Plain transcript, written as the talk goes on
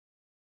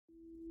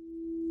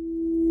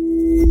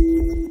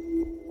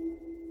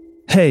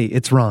Hey,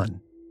 it's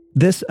Ron.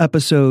 This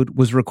episode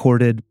was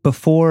recorded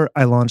before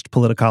I launched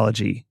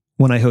Politicology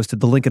when I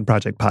hosted the Lincoln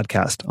Project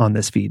podcast on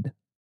this feed.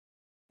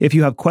 If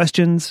you have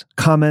questions,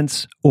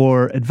 comments,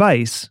 or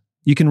advice,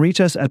 you can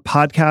reach us at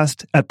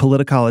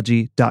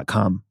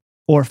podcast@politicology.com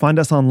or find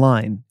us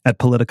online at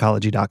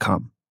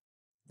politicology.com.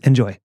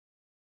 Enjoy.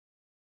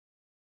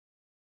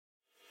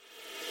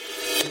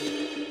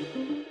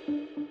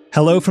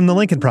 Hello from the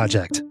Lincoln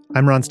Project.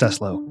 I'm Ron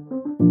Steslow.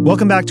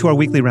 Welcome back to our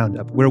weekly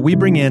roundup, where we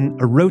bring in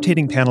a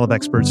rotating panel of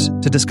experts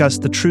to discuss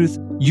the truth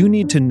you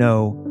need to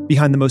know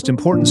behind the most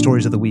important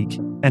stories of the week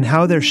and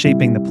how they're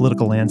shaping the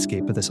political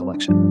landscape of this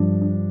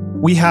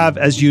election. We have,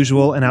 as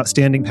usual, an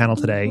outstanding panel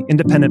today: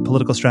 independent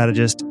political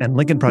strategist and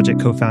Lincoln Project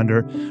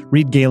co-founder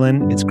Reed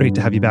Galen. It's great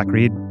to have you back,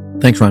 Reed.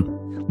 Thanks, Ron.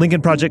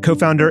 Lincoln Project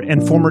co-founder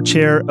and former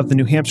chair of the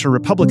New Hampshire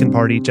Republican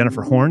Party,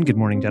 Jennifer Horn. Good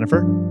morning,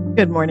 Jennifer.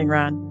 Good morning,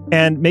 Ron.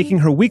 And making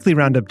her weekly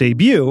roundup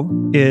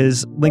debut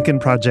is Lincoln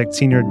Project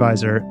senior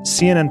advisor,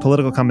 CNN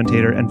political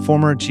commentator, and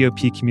former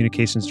GOP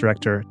communications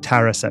director,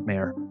 Tara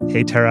Setmayer.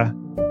 Hey, Tara.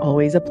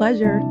 Always a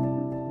pleasure.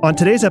 On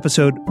today's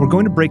episode, we're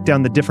going to break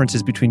down the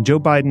differences between Joe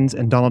Biden's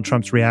and Donald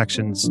Trump's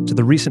reactions to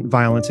the recent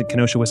violence in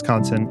Kenosha,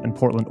 Wisconsin, and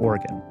Portland,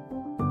 Oregon.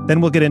 Then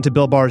we'll get into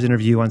Bill Barr's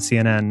interview on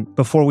CNN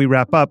before we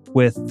wrap up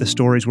with the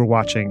stories we're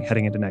watching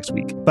heading into next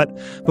week. But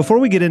before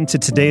we get into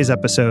today's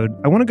episode,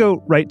 I want to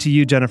go right to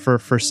you, Jennifer,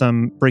 for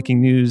some breaking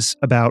news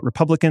about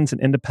Republicans and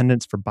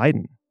independents for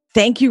Biden.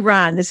 Thank you,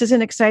 Ron. This is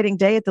an exciting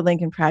day at the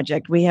Lincoln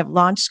Project. We have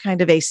launched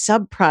kind of a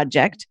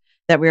sub-project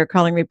that we are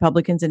calling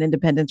Republicans and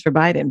Independents for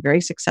Biden.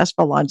 Very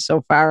successful launch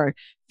so far,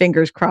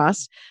 fingers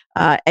crossed.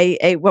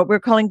 What we're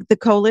calling the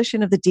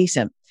Coalition of the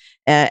Decent.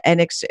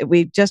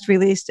 We've just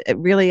released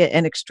really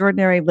an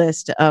extraordinary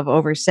list of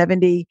over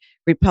 70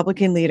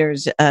 Republican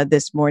leaders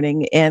this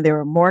morning, and there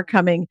are more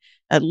coming.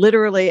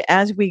 Literally,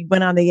 as we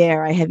went on the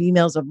air, I have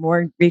emails of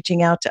more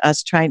reaching out to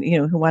us,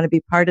 who want to be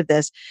part of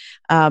this.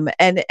 And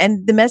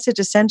the message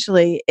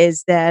essentially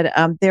is that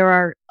there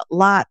are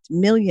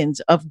millions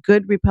of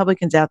good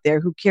Republicans out there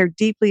who care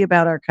deeply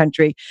about our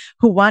country,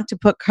 who want to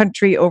put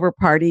country over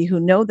party, who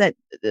know that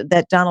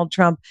Donald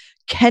Trump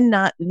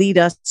cannot lead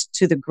us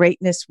to the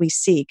greatness we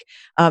seek,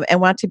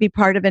 and want to be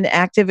part of an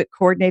active,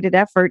 coordinated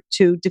effort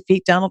to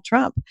defeat Donald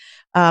Trump.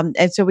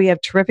 And so we have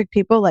terrific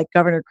people like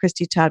Governor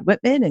Christie Todd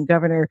Whitman and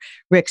Governor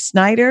Rick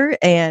Snyder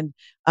and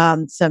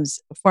some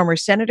former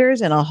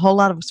senators and a whole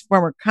lot of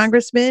former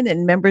congressmen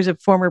and members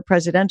of former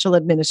presidential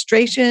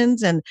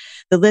administrations. And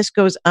the list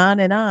goes on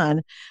and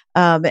on.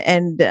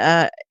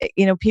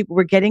 People,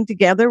 we're getting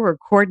together, we're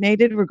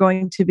coordinated, we're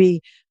going to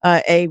be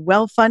a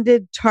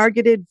well-funded,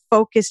 targeted,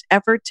 focused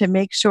effort to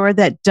make sure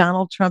that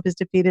Donald Trump is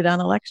defeated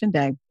on Election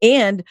Day.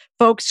 And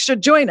folks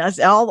should join us,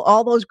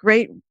 all those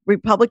great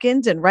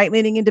Republicans and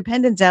right-leaning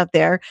independents out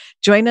there.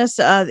 Join us.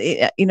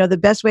 The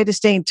best way to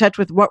stay in touch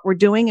with what we're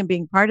doing and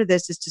being part of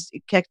this is to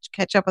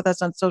catch up with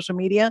us on social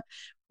media.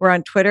 We're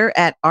on Twitter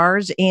at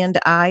R's and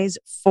I's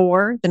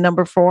for the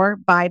number 4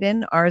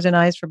 Biden, R's and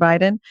I's for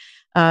Biden.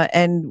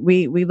 And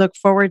we look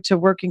forward to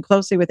working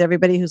closely with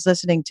everybody who's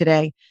listening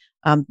today.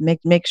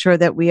 Make sure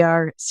that we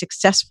are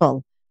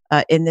successful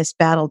in this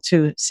battle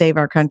to save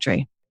our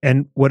country.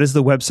 And what is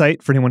the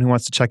website for anyone who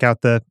wants to check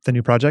out the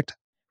new project?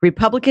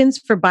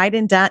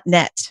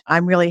 Republicansforbiden.net.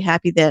 I'm really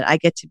happy that I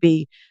get to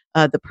be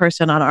the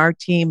person on our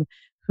team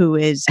who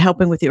is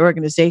helping with the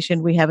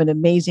organization. We have an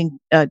amazing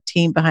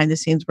team behind the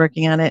scenes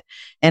working on it.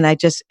 And I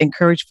just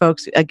encourage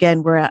folks,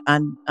 again, we're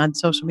on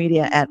social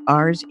media at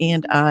R's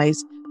and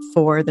I's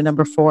for the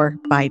number 4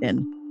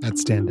 Biden.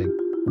 Outstanding.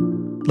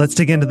 Let's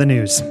dig into the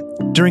news.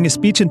 During a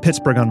speech in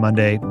Pittsburgh on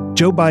Monday,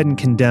 Joe Biden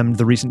condemned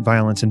the recent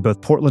violence in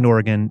both Portland,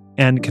 Oregon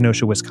and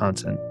Kenosha,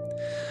 Wisconsin.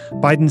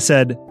 Biden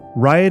said,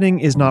 "Rioting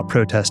is not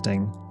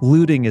protesting.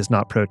 Looting is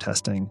not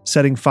protesting.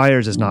 Setting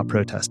fires is not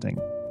protesting.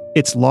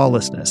 It's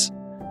lawlessness.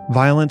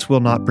 Violence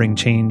will not bring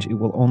change. It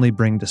will only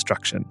bring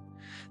destruction."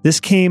 This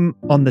came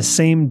on the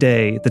same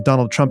day that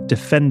Donald Trump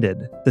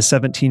defended the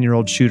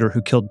 17-year-old shooter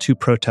who killed 2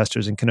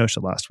 protesters in Kenosha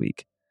last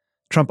week.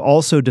 Trump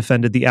also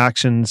defended the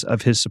actions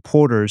of his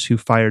supporters who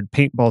fired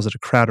paintballs at a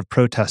crowd of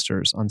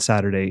protesters on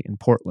Saturday in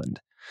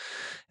Portland.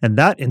 And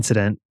that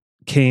incident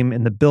came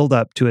in the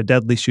build-up to a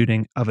deadly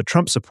shooting of a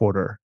Trump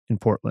supporter in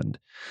Portland.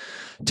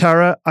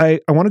 Tara,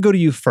 I want to go to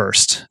you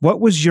first. What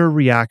was your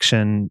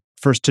reaction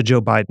first to Joe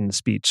Biden's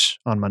speech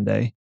on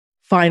Monday?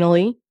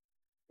 Finally,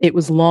 it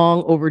was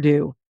long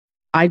overdue.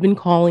 I'd been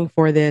calling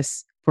for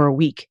this for a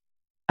week.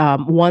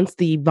 Once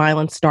the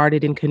violence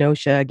started in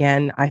Kenosha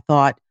again, I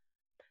thought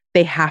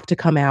they have to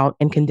come out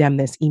and condemn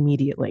this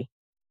immediately,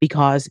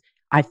 because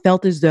I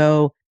felt as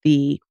though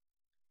the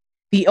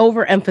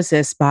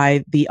overemphasis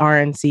by the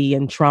RNC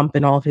and Trump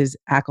and all of his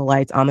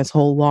acolytes on this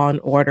whole law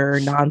and order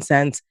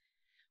nonsense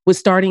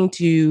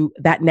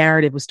that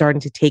narrative was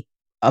starting to take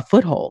a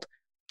foothold.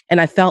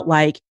 And I felt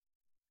like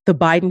the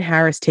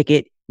Biden-Harris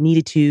ticket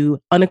needed to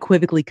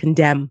unequivocally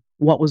condemn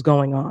what was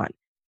going on,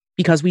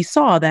 because we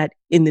saw that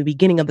in the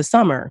beginning of the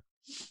summer,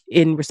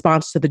 in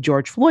response to the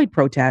George Floyd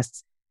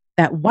protests,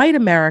 that white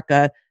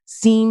America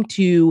seemed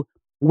to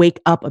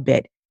wake up a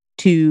bit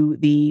to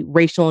the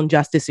racial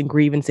injustice and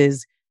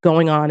grievances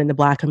going on in the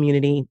Black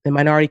community, the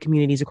minority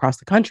communities across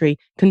the country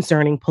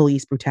concerning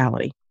police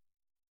brutality.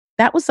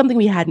 That was something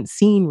we hadn't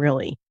seen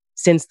really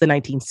since the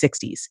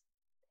 1960s.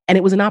 And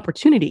it was an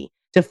opportunity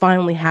to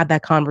finally have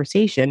that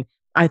conversation,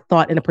 I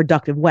thought, in a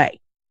productive way.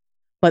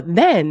 But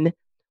then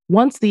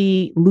once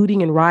the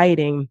looting and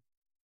rioting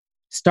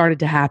started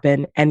to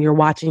happen, and you're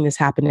watching this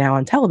happen now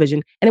on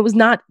television, and it was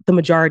not the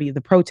majority of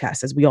the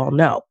protests, as we all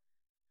know,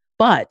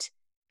 but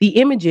the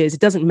images,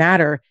 it doesn't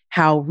matter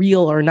how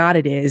real or not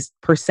it is,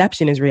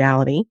 perception is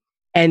reality.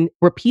 And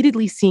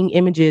repeatedly seeing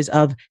images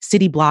of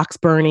city blocks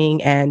burning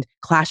and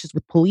clashes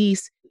with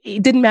police,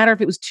 it didn't matter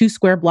if it was 2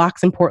 square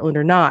blocks in Portland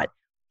or not.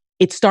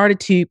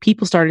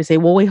 People started to say,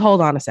 well, wait,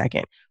 hold on a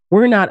second.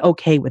 We're not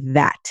okay with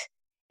that.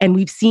 And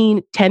we've seen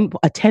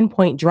a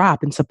 10-point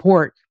drop in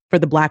support for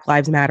the Black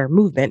Lives Matter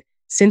movement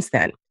since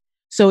then.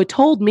 So it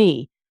told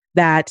me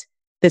that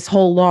this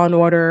whole law and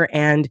order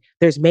and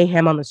there's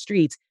mayhem on the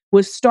streets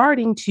was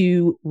starting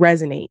to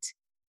resonate.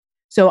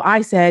 So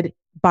I said,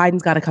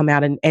 Biden's got to come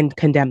out and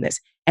condemn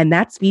this. And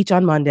that speech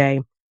on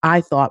Monday,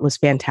 I thought was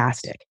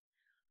fantastic.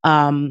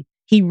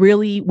 He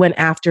really went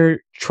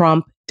after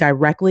Trump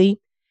directly,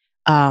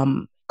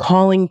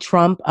 calling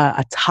Trump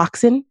a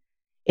toxin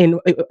in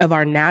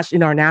our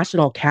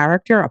national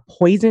character,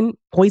 poisoning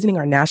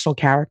our national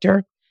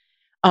character,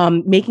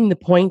 making the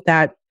point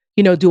that,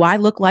 do I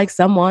look like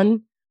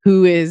someone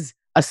who is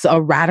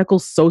a radical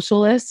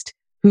socialist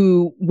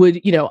who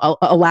would,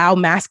 allow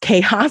mass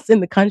chaos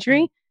in the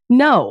country?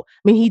 No. I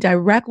mean, he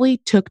directly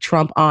took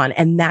Trump on,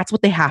 and that's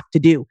what they have to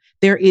do.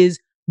 There is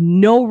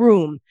no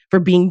room for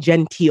being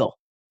genteel.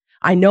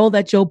 I know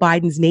that Joe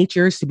Biden's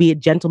nature is to be a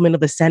gentleman of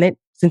the Senate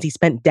since he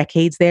spent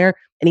decades there,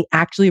 and he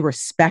actually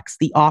respects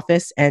the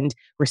office and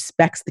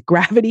respects the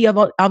gravity of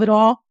it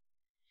all.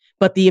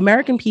 But the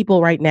American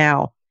people right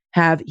now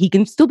he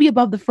can still be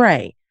above the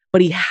fray,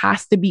 but he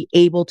has to be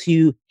able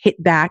to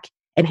hit back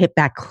and hit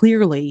back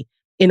clearly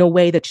in a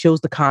way that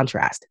shows the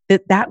contrast.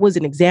 That was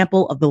an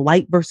example of the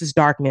light versus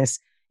darkness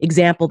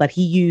example that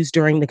he used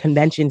during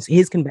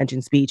his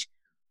convention speech.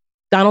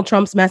 Donald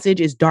Trump's message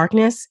is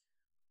darkness.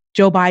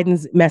 Joe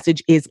Biden's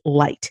message is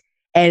light,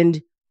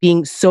 and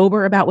being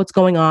sober about what's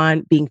going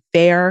on, being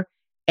fair,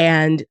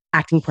 and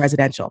acting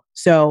presidential.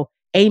 So,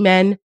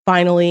 amen.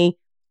 Finally,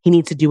 he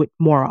needs to do it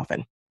more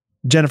often.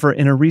 Jennifer,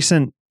 in a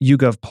recent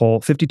YouGov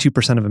poll,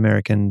 52% of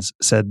Americans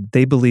said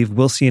they believe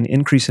we'll see an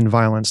increase in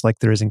violence like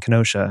there is in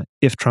Kenosha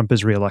if Trump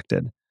is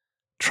reelected.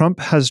 Trump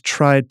has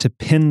tried to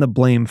pin the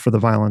blame for the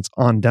violence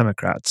on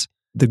Democrats.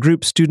 The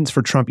group Students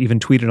for Trump even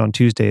tweeted on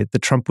Tuesday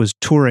that Trump was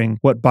touring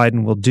what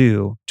Biden will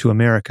do to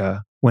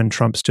America when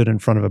Trump stood in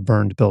front of a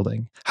burned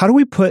building. How do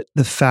we put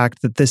the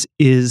fact that this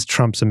is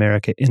Trump's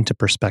America into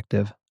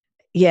perspective?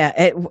 Yeah,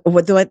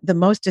 the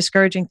most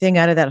discouraging thing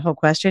out of that whole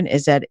question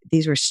is that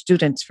these were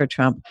students for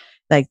Trump,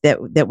 like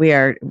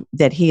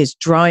that he is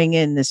drawing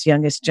in this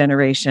youngest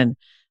generation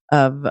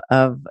of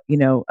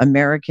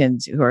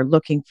Americans who are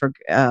looking for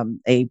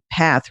a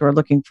path, who are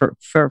looking for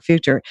a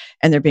future,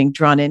 and they're being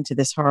drawn into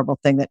this horrible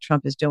thing that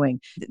Trump is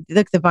doing.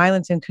 Look, the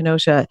violence in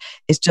Kenosha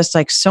is just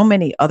like so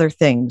many other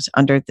things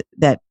under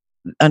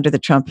the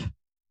Trump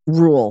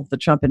rule, the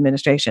Trump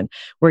administration,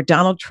 where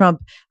Donald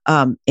Trump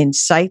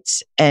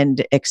incites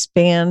and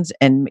expands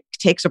and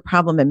takes a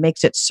problem and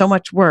makes it so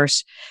much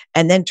worse,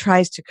 and then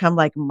tries to come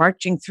like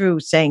marching through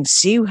saying,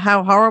 see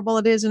how horrible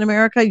it is in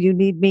America? You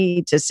need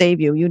me to save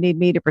you. You need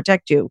me to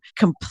protect you.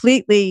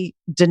 Completely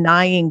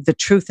denying the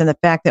truth and the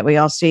fact that we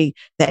all see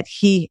that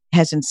he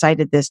has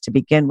incited this to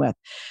begin with.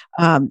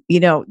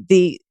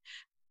 The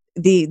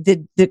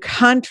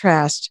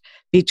contrast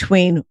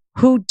between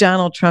who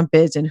Donald Trump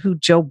is and who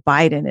Joe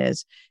Biden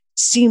is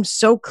seems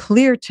so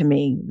clear to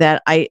me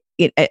that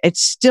it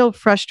still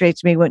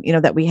frustrates me when,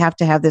 that we have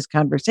to have this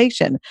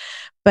conversation.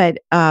 But,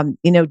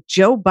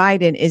 Joe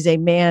Biden is a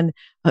man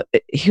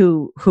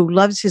who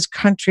loves his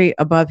country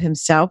above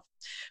himself,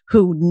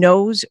 who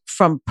knows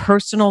from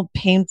personal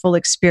painful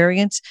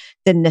experience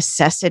the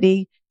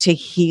necessity to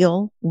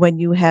heal when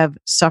you have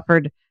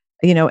suffered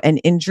an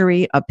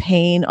injury, a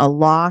pain, a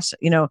loss,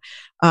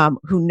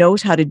 who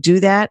knows how to do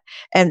that.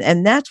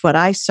 And that's what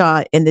I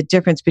saw in the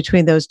difference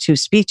between those two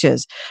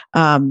speeches,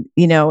 and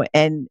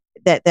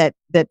that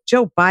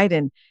Joe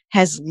Biden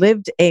has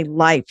lived a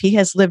life. He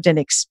has lived an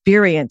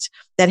experience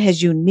that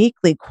has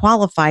uniquely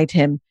qualified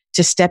him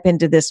to step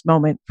into this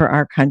moment for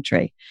our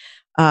country.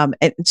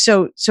 And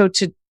so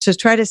to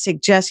try to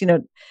suggest,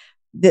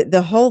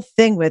 the whole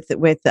thing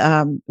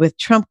with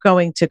Trump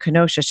going to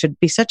Kenosha should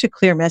be such a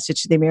clear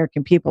message to the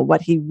American people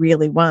what he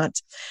really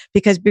wants.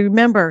 Because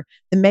remember,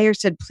 the mayor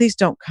said, please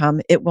don't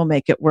come. It will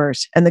make it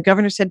worse. And the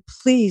governor said,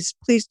 please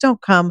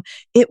don't come.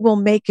 It will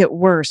make it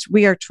worse.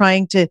 We are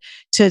trying to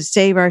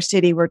save our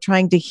city. We're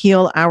trying to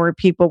heal our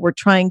people. We're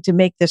trying to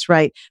make this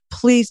right.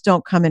 Please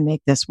don't come and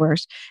make this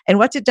worse. And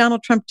what did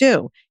Donald Trump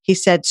do? He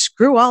said,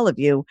 screw all of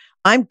you.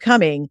 I'm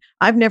coming.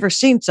 I've never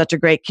seen such a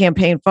great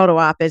campaign photo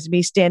op as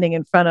me standing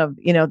in front of,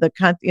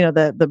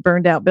 the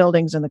burned out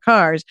buildings and the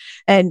cars,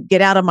 and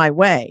get out of my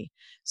way.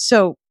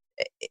 So,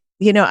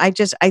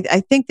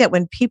 I think that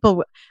when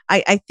people,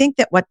 I think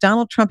that what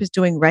Donald Trump is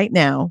doing right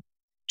now,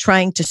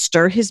 trying to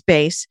stir his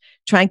base,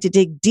 trying to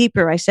dig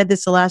deeper. I said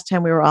this the last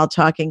time we were all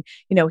talking.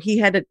 He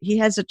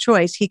has a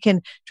choice. He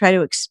can try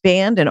to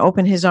expand and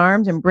open his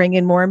arms and bring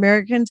in more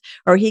Americans,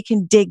 or he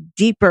can dig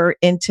deeper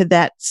into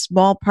that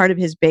small part of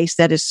his base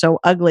that is so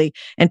ugly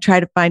and try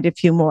to find a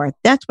few more.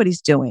 That's what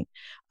he's doing.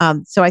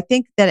 So I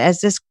think that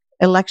as this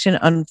election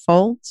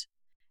unfolds,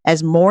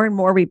 as more and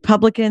more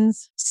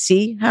Republicans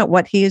see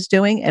what he is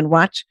doing and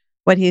watch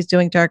what he is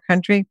doing to our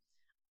country,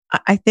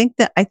 I think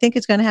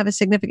it's going to have a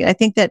significant. I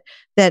think that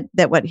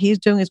what he's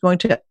doing is going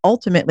to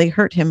ultimately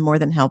hurt him more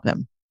than help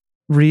him.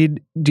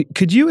 Reed,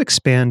 could you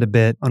expand a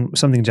bit on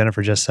something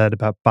Jennifer just said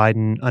about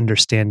Biden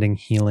understanding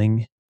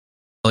healing?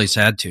 Well, he's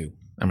had to.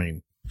 I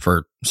mean,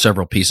 for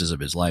several pieces of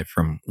his life,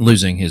 from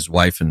losing his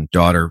wife and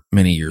daughter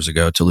many years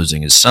ago to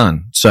losing his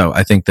son. So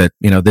I think that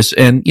this,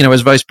 and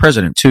as vice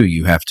president too,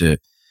 you have to.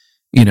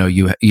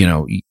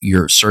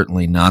 You're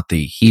certainly not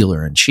the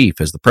healer in chief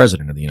as the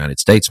president of the United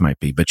States might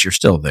be, but you're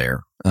still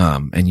there.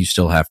 And you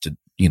still have to,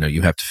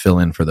 you have to fill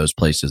in for those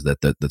places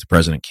that the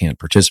president can't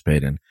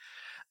participate in.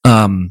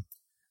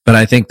 But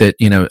I think that,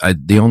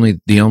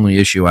 the only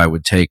issue I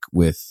would take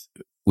with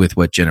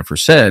what Jennifer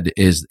said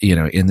is,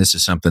 and this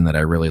is something that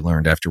I really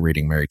learned after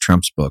reading Mary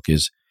Trump's book,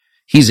 is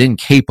he's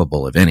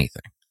incapable of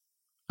anything,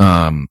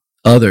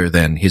 other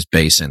than his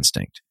base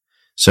instinct.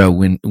 So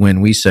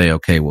when we say,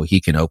 okay, well, he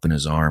can open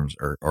his arms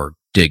or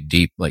dig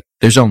deep, like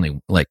there's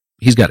only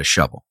he's got a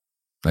shovel,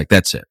 like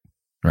that's it,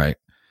 right?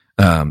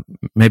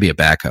 Maybe a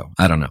backhoe,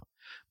 I don't know,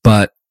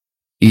 but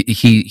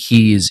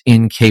he is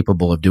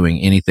incapable of doing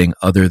anything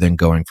other than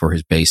going for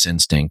his base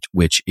instinct,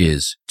 which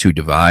is to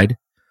divide,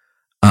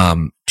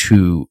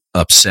 to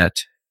upset,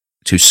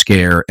 to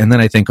scare, and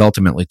then I think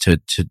ultimately to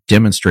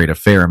demonstrate a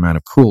fair amount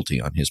of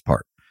cruelty on his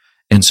part.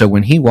 And so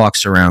when he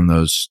walks around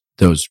those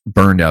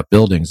burned out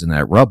buildings and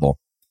that rubble,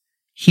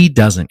 he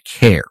doesn't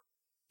care.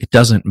 It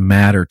doesn't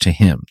matter to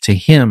him. To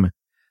him,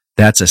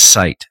 that's a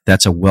sight.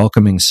 That's a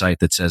welcoming sight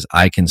that says,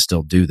 I can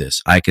still do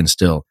this.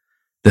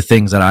 The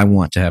things that I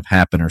want to have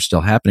happen are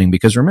still happening.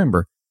 Because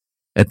remember,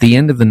 at the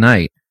end of the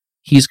night,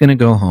 he's going to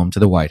go home to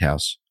the White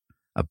House,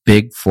 a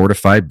big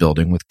fortified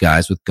building with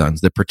guys with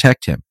guns that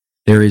protect him.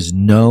 There is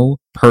no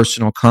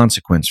personal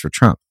consequence for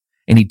Trump.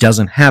 And he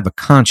doesn't have a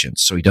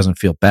conscience, so he doesn't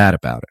feel bad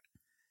about it.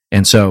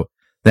 And so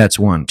that's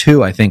one.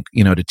 Two, I think,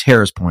 to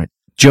Tara's point,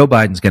 Joe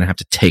Biden's going to have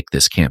to take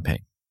this campaign.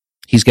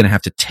 He's going to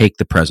have to take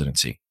the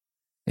presidency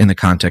in the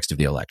context of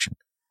the election.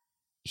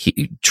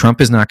 Trump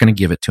is not going to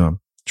give it to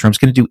him. Trump's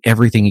going to do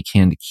everything he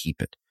can to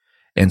keep it.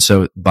 And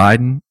so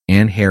Biden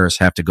and Harris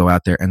have to go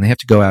out there, and they have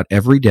to go out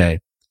every day.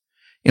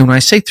 And when I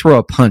say throw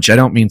a punch, I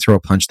don't mean throw a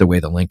punch the way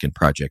the Lincoln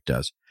Project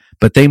does,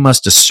 but they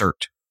must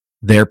assert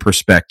their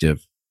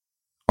perspective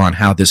on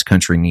how this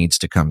country needs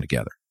to come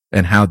together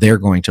and how they're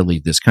going to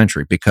lead this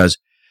country. Because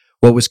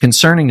what was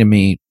concerning to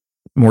me,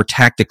 more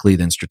tactically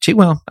than strategic,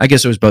 well, I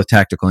guess it was both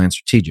tactical and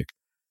strategic,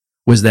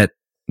 was that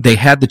they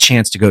had the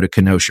chance to go to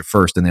Kenosha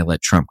first and they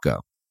let Trump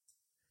go.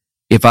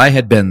 If I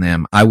had been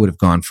them, I would have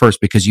gone first,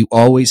 because you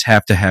always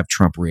have to have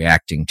Trump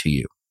reacting to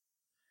you.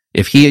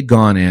 If he had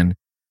gone in,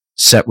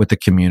 set with the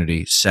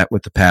community, set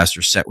with the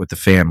pastor, set with the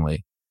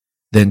family,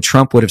 then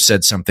Trump would have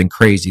said something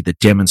crazy that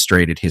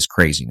demonstrated his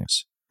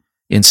craziness.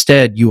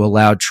 Instead, you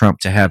allowed Trump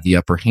to have the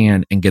upper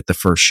hand and get the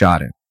first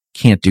shot in.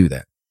 Can't do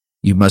that.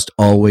 You must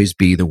always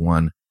be the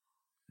one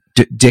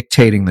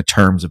dictating the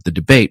terms of the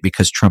debate,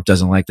 because Trump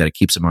doesn't like that. It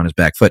keeps him on his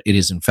back foot. It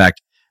is, in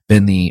fact,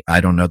 been the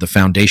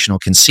foundational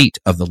conceit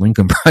of the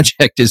Lincoln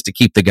Project is to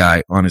keep the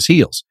guy on his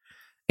heels.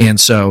 And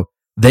so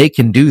they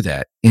can do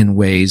that in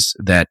ways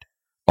that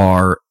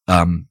are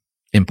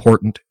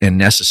important and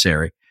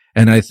necessary.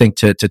 And I think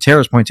to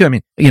Tara's point too, I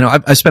mean,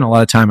 I spent a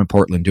lot of time in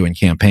Portland doing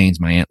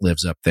campaigns. My aunt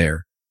lives up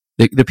there.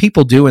 The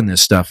people doing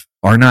this stuff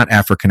are not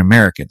African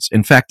Americans.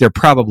 In fact, they're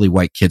probably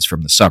white kids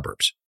from the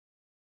suburbs.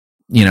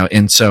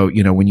 And so,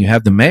 when you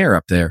have the mayor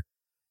up there,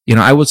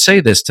 I would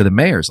say this to the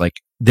mayors, like,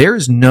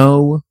 there's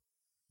no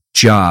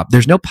job,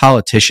 there's no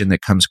politician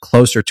that comes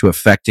closer to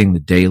affecting the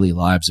daily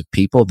lives of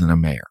people than a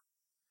mayor.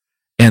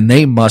 And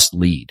they must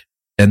lead,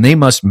 and they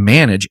must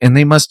manage, and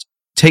they must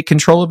take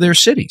control of their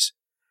cities.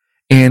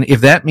 And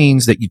if that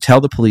means that you tell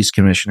the police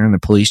commissioner and the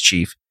police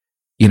chief,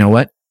 you know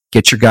what,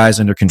 get your guys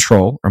under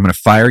control, or I'm going to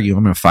fire you,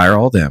 I'm going to fire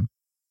all them,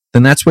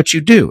 then that's what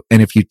you do.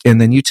 And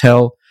then you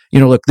tell,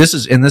 look, this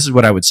is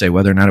what I would say,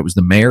 whether or not it was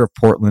the mayor of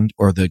Portland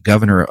or the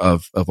governor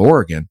of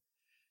Oregon.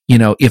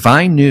 If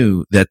I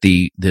knew that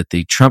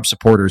the Trump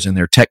supporters in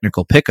their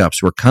technical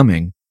pickups were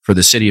coming for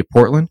the city of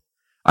Portland,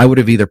 I would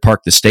have either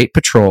parked the state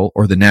patrol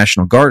or the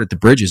National Guard at the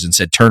bridges and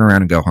said, turn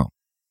around and go home.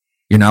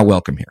 You're not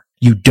welcome here.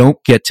 You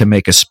don't get to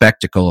make a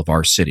spectacle of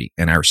our city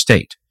and our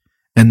state.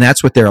 And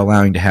that's what they're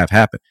allowing to have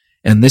happen.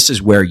 And this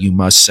is where you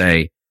must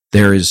say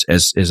there is,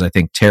 as I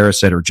think Tara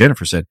said or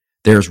Jennifer said,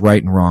 there's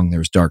right and wrong,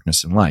 there's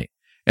darkness and light.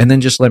 And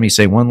then just let me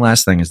say one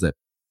last thing, is that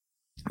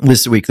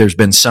this week there's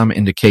been some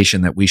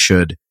indication that we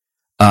should,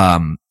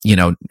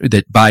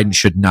 that Biden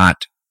should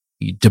not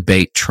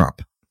debate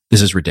Trump.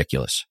 This is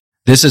ridiculous.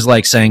 This is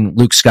like saying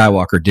Luke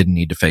Skywalker didn't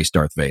need to face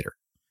Darth Vader.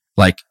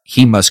 Like,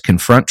 he must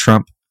confront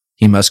Trump.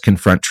 He must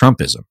confront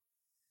Trumpism.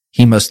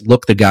 He must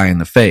look the guy in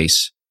the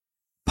face,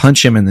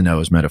 punch him in the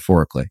nose,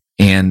 metaphorically,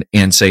 and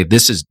say,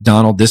 this is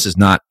Donald, this is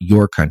not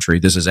your country.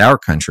 This is our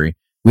country.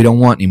 We don't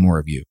want any more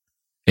of you.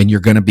 And you're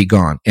going to be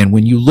gone. And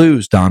when you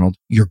lose, Donald,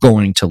 you're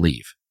going to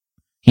leave.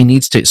 He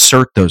needs to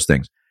assert those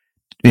things.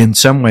 In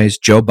some ways,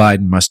 Joe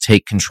Biden must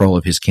take control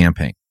of his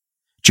campaign.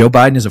 Joe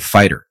Biden is a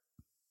fighter.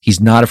 He's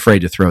not afraid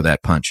to throw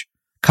that punch.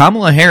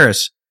 Kamala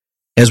Harris,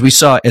 as we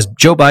saw, as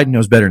Joe Biden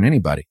knows better than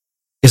anybody,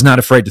 is not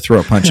afraid to throw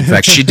a punch. In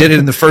fact, she did it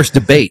in the first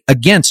debate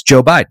against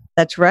Joe Biden.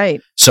 That's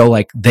right. So,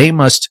 like, they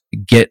must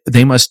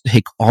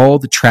take all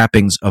the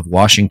trappings of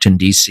Washington,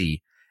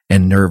 D.C.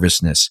 and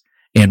nervousness.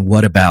 And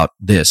what about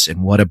this?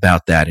 And what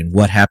about that? And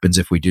what happens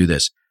if we do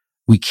this?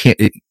 We can't,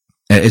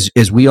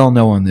 as we all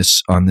know on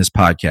this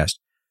podcast,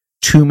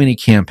 too many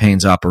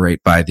campaigns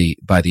operate by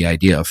the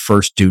idea of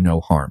first do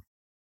no harm.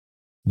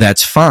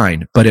 That's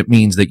fine, but it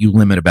means that you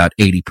limit about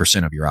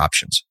 80% of your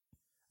options.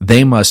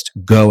 They must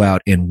go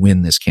out and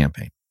win this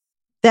campaign.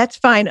 That's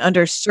fine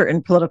under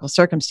certain political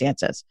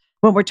circumstances.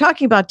 When we're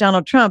talking about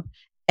Donald Trump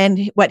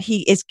and what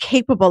he is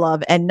capable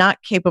of and not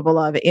capable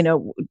of,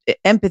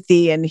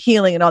 empathy and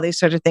healing and all these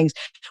sorts of things,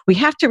 we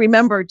have to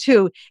remember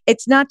too,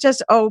 it's not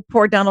just, oh,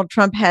 poor Donald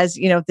Trump has,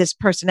 this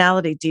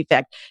personality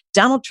defect.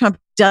 Donald Trump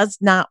does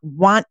not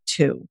want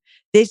to.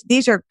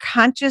 These are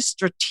conscious,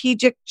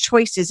 strategic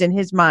choices in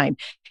his mind.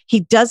 He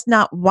does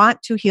not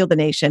want to heal the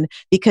nation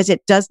because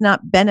it does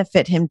not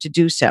benefit him to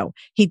do so.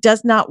 He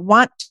does not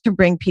want to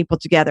bring people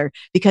together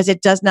because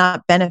it does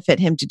not benefit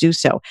him to do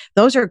so.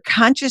 Those are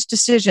conscious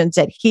decisions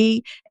that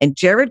he and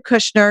Jared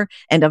Kushner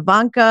and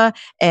Ivanka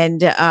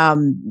and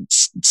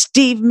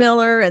Steve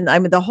Miller and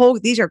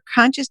these are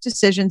conscious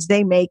decisions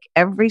they make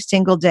every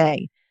single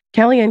day.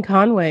 Kellyanne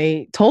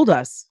Conway told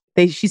us,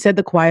 she said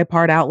the quiet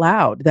part out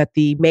loud, that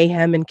the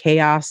mayhem and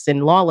chaos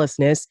and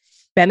lawlessness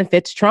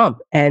benefits Trump.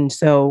 And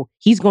so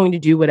he's going to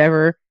do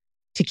whatever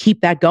to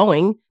keep that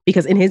going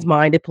because in his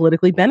mind, it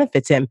politically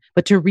benefits him.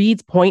 But to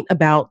Reed's point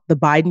about the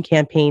Biden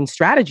campaign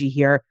strategy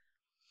here,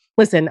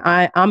 listen,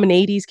 I'm an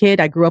 80s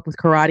kid. I grew up with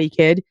Karate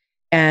Kid,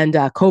 and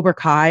Cobra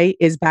Kai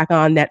is back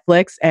on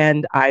Netflix,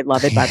 and I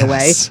love it, by the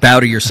way. Bow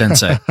to your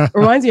sensei.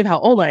 Reminds me of how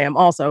old I am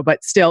also,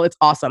 but still, it's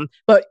awesome.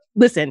 But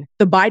listen,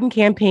 the Biden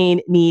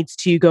campaign needs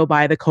to go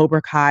by the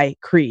Cobra Kai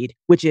creed,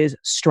 which is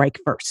strike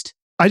first.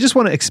 I just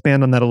want to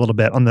expand on that a little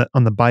bit on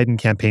the Biden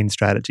campaign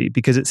strategy,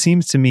 because it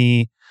seems to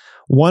me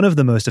one of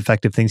the most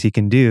effective things he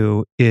can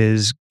do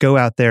is go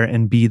out there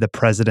and be the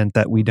president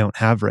that we don't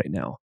have right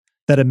now,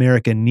 that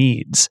America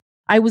needs.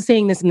 I was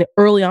saying this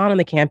early on in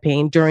the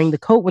campaign during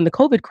when the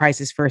COVID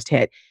crisis first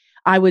hit.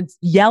 I would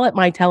yell at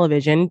my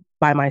television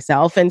by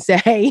myself and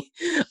say,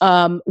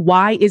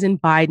 why isn't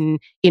Biden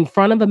in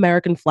front of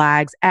American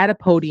flags at a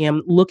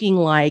podium looking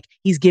like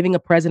he's giving a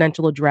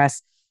presidential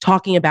address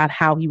talking about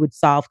how he would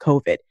solve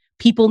COVID?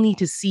 People need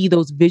to see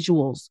those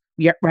visuals,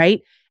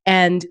 right?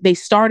 And they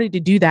started to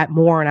do that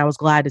more, and I was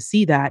glad to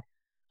see that.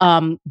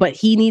 But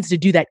he needs to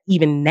do that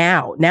even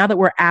now. Now that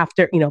we're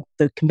after,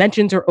 the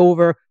conventions are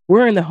over,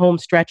 we're in the home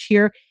stretch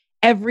here.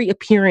 Every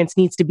appearance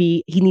he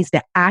needs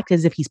to act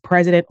as if he's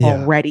president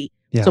already.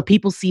 Yeah. So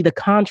people see the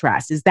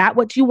contrast. Is that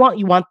what you want?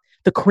 You want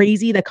the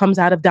crazy that comes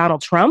out of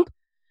Donald Trump?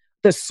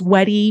 The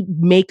sweaty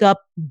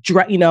makeup,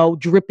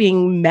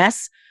 dripping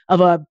mess of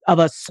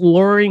a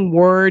slurring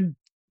word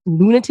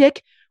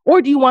lunatic? Or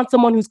do you want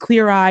someone who's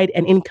clear-eyed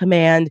and in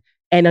command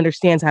and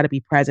understands how to be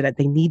president?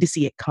 They need to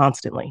see it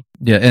constantly.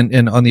 Yeah,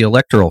 and on the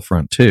electoral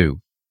front too,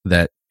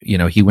 that,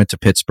 he went to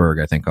Pittsburgh,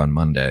 I think, on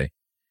Monday,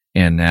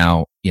 and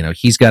now,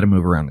 he's got to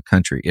move around the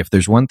country. If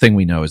there's one thing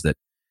we know is that,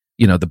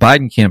 the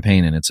Biden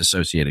campaign and its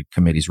associated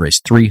committees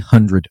raised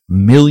 $300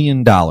 million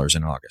in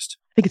August.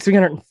 I think it's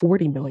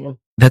 $340 million.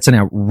 That's an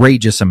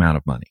outrageous amount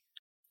of money.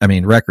 I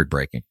mean,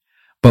 record-breaking.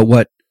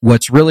 But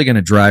what's really going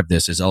to drive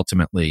this is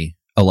ultimately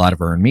a lot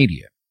of earned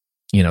media.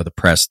 The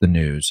press, the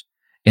news.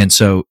 And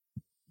so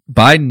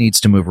Biden needs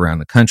to move around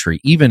the country,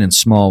 even in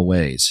small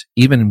ways,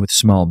 even with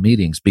small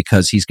meetings,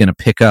 because he's going to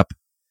pick up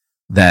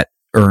that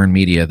earned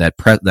media,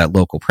 that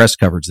local press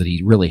coverage that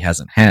he really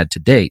hasn't had to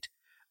date.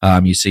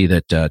 You see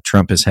that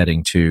Trump is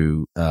heading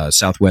to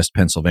Southwest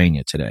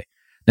Pennsylvania today.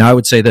 Now, I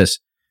would say this: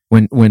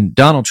 when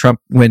Donald Trump,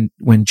 when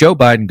Joe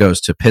Biden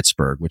goes to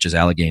Pittsburgh, which is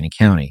Allegheny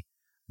County,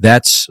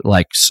 that's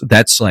like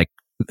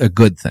a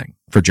good thing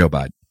for Joe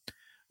Biden.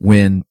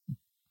 When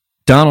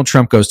Donald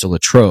Trump goes to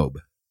Latrobe,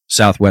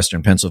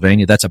 southwestern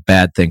Pennsylvania, that's a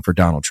bad thing for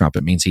Donald Trump.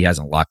 It means he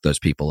hasn't locked those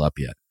people up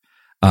yet.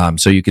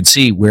 So you can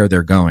see where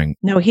they're going.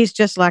 No, he's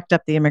just locked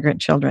up the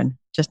immigrant children,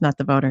 just not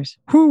the voters.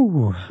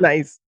 Whew.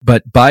 Nice.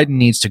 But Biden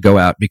needs to go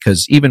out,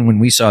 because even when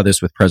we saw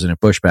this with President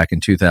Bush back in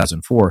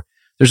 2004,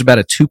 there's about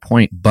a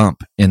 2-point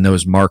bump in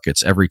those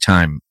markets every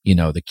time,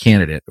 the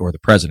candidate, or the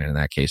president in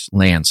that case,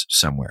 lands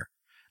somewhere.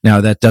 Now,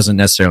 that doesn't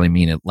necessarily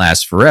mean it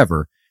lasts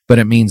forever, but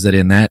it means that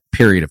in that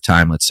period of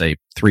time, let's say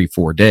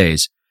 3-4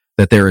 days,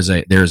 that there is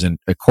a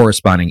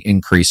corresponding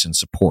increase in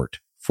support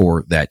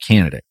for that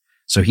candidate.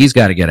 So he's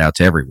got to get out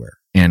to everywhere.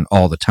 and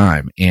all the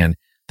time. And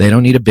they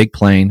don't need a big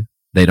plane.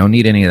 They don't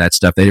need any of that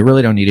stuff. They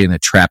really don't need any of the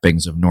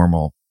trappings of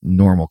normal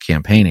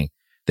campaigning.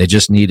 They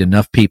just need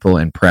enough people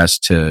and press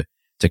to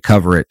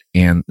cover it.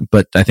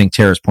 But I think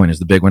Tara's point is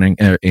the big one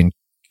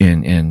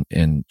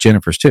in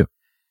Jennifer's too.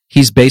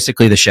 He's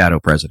basically the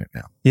shadow president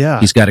now. Yeah.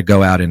 He's got to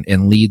go out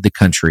and lead the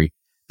country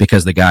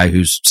because the guy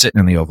who's sitting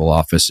in the Oval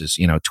Office is,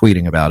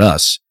 tweeting about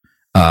us,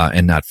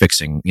 and not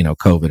fixing,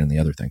 COVID and the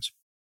other things.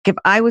 If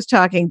I was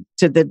talking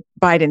to the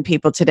Biden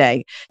people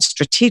today,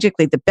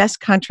 strategically, the best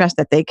contrast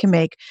that they can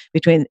make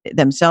between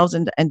themselves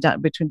and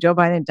between Joe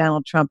Biden and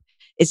Donald Trump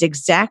is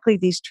exactly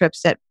these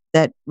trips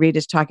that Reed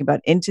is talking about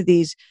into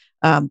these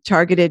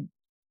targeted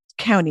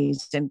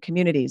counties and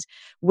communities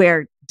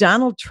where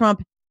Donald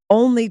Trump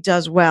only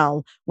does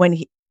well when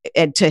he,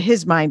 and to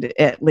his mind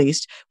at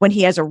least, when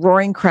he has a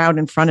roaring crowd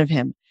in front of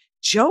him.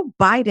 Joe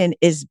Biden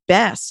is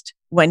best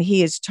when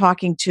he is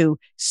talking to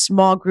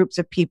small groups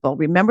of people.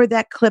 Remember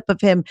that clip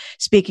of him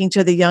speaking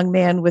to the young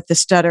man with the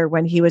stutter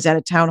when he was at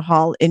a town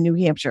hall in New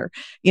Hampshire?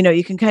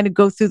 You can kind of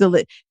go through the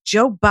list.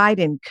 Joe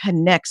Biden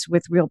connects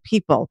with real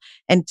people.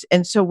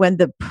 And so when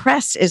the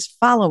press is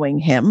following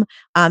him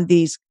on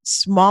these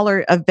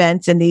smaller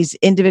events and these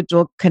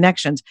individual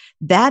connections,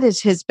 that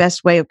is his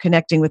best way of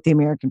connecting with the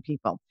American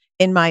people,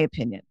 in my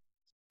opinion.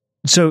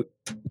 So,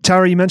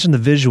 Tara, you mentioned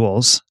the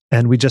visuals,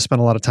 and we just spent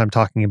a lot of time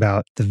talking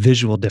about the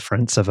visual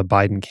difference of a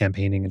Biden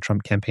campaigning and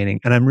Trump campaigning.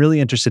 And I'm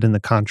really interested in the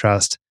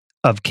contrast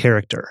of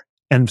character.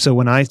 And so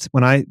when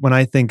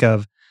I think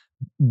of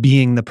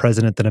being the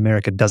president that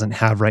America doesn't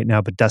have right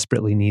now but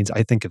desperately needs,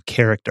 I think of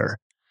character.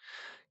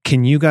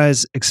 Can you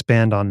guys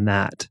expand on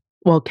that?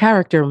 Well,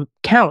 character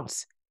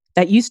counts.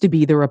 That used to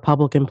be the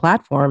Republican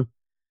platform.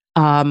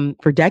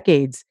 For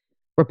decades,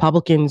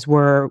 Republicans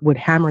would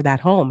hammer that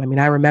home. I mean,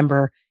 I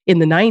remember in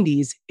the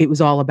 90s, it was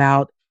all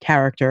about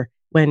character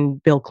when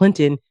Bill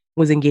Clinton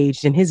was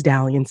engaged in his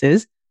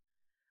dalliances.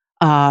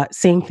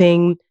 Same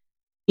thing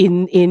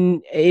in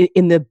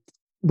the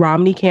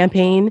Romney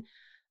campaign,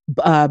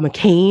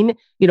 McCain.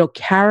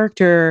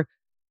 Character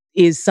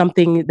is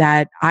something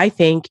that I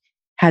think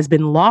has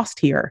been lost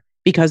here,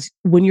 because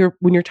when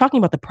you're talking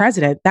about the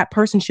president, that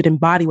person should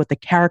embody what the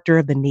character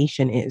of the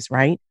nation is,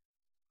 right?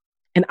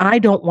 And I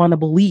don't want to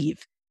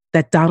believe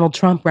that Donald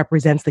Trump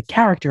represents the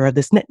character of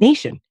this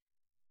nation.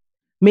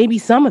 Maybe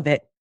some of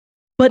it,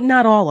 but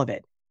not all of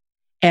it.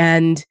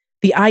 And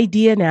the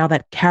idea now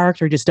that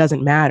character just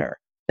doesn't matter,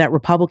 that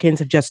Republicans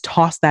have just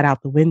tossed that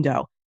out the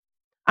window,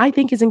 I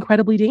think is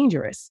incredibly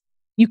dangerous.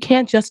 You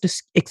can't just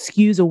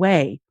excuse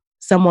away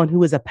someone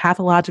who is a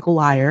pathological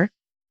liar,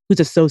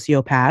 who's a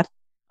sociopath,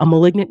 a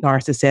malignant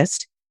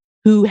narcissist,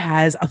 who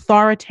has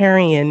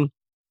authoritarian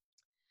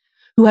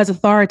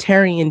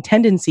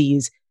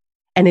tendencies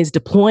and is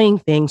deploying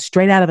things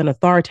straight out of an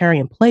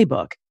authoritarian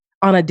playbook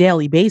on a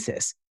daily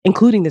basis,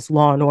 including this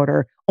law and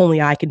order,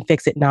 only I can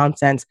fix it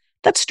nonsense.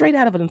 That's straight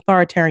out of an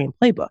authoritarian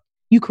playbook.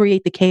 You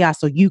create the chaos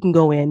so you can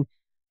go in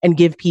and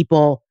give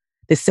people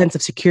this sense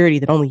of security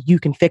that only you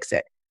can fix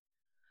it.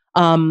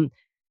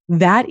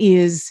 That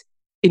is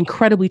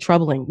incredibly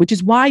troubling, which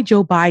is why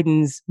Joe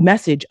Biden's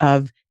message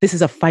of this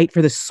is a fight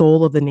for the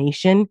soul of the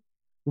nation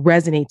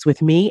resonates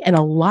with me and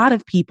a lot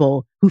of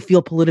people who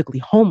feel politically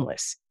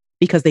homeless,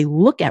 because they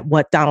look at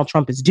what Donald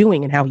Trump is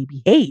doing and how he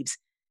behaves,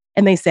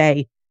 and they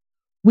say,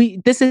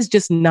 this is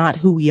just not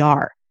who we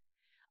are.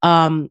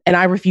 And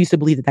I refuse to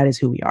believe that is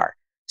who we are.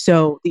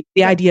 So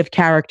the idea of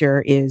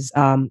character is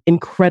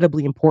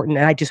incredibly important.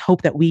 And I just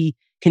hope that we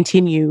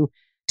continue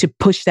to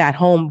push that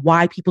home,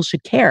 why people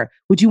should care.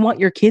 Would you want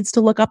your kids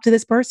to look up to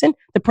this person?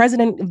 The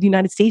president of the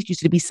United States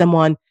used to be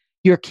someone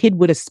your kid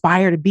would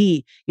aspire to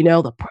be.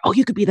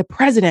 You could be the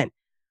president.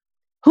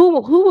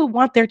 Who would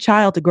want their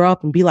child to grow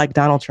up and be like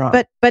Donald Trump?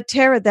 But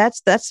Tara,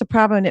 that's the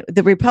problem.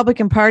 The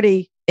Republican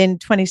Party in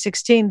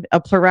 2016, a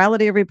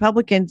plurality of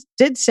Republicans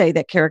did say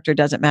that character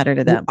doesn't matter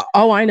to them.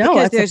 Oh, I know.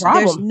 Because that's the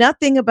problem. There's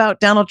nothing about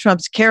Donald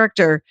Trump's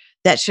character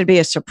that should be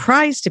a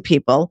surprise to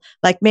people.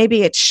 Like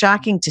maybe it's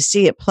shocking to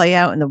see it play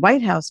out in the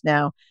White House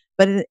now.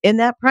 But in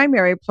that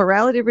primary, a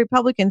plurality of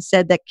Republicans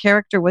said that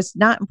character was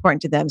not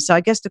important to them. So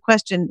I guess the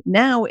question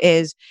now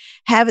is,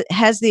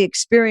 has the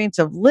experience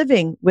of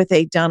living with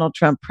a Donald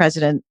Trump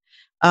president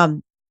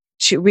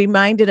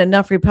reminded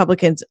enough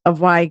Republicans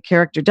of why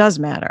character does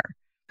matter?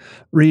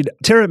 Reed,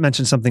 Tara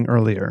mentioned something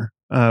earlier,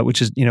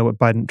 which is, what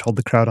Biden told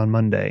the crowd on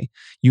Monday.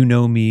 You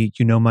know me,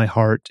 you know my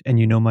heart, and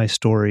you know my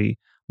story,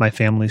 my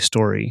family's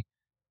story.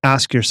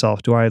 Ask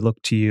yourself, do I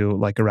look to you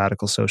like a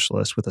radical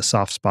socialist with a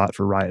soft spot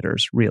for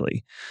rioters?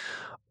 Really?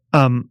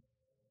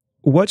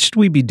 What should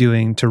we be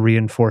doing to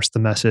reinforce the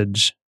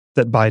message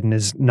that Biden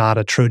is not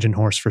a Trojan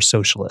horse for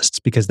socialists?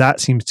 Because that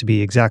seems to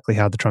be exactly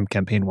how the Trump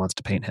campaign wants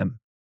to paint him.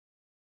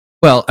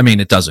 Well, I mean,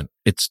 it doesn't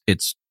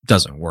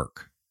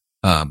work.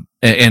 And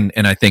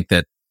I think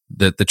that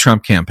the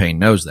Trump campaign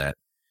knows that,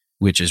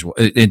 which is,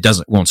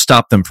 won't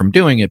stop them from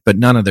doing it, but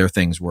none of their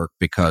things work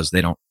because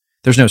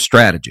there's no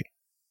strategy.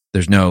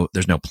 There's no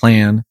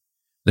plan.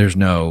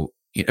 The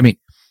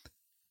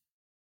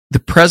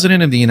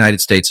president of the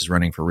United States is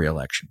running for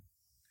re-election.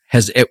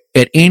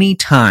 at any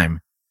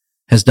time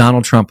has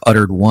Donald Trump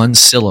uttered one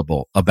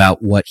syllable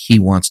about what he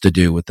wants to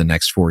do with the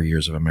next 4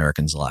 years of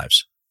Americans'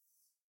 lives?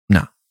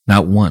 No,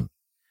 not one.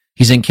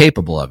 He's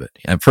incapable of it.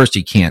 At first,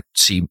 he can't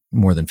see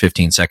more than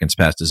 15 seconds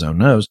past his own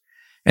nose.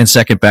 And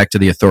second, back to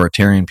the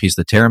authoritarian piece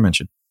that Tara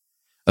mentioned.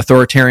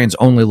 Authoritarians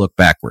only look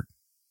backward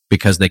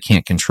because they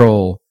can't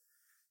control.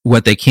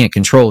 What they can't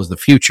control is the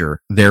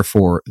future.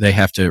 Therefore, they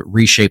have to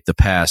reshape the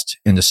past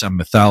into some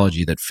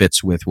mythology that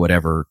fits with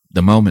whatever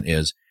the moment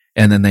is.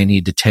 And then they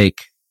need to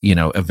take,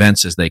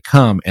 events as they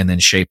come and then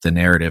shape the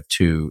narrative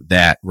to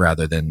that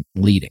rather than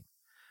leading.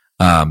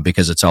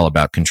 Because it's all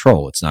about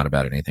control. It's not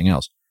about anything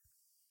else.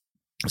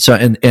 So,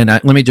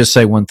 let me just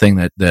say one thing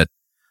that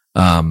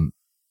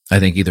I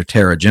think either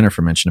Tara or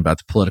Jennifer mentioned about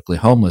the politically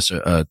homeless.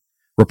 A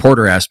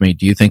reporter asked me,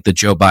 do you think that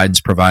Joe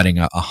Biden's providing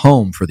a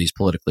home for these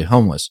politically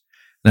homeless?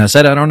 And I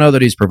said, I don't know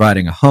that he's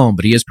providing a home,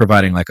 but he is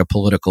providing like a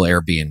political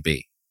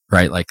Airbnb,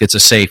 right? Like it's a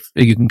safe,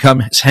 you can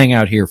come hang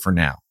out here for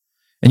now.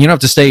 And you don't have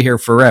to stay here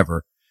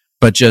forever,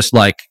 but just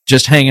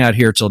hang out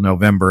here till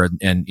November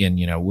and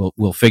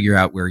we'll figure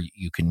out where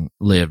you can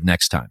live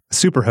next time.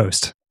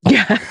 Superhost.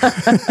 Yeah.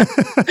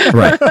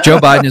 Right. Joe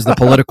Biden is the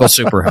political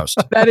superhost.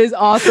 That is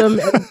awesome.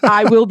 And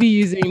I will be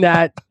using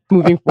that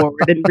moving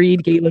forward. And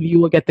Reed, Galen, you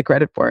will get the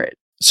credit for it.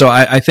 So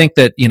I think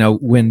that,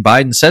 when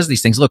Biden says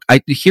these things, look,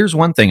 here's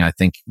one thing I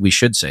think we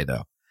should say,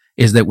 though,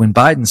 is that when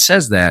Biden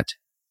says that,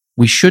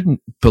 we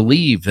shouldn't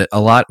believe that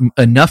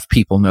enough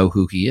people know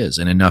who he is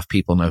and enough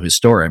people know his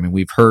story. I mean,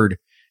 we've heard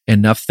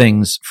enough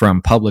things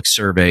from public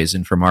surveys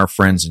and from our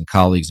friends and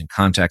colleagues and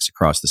contacts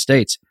across the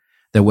states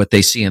that what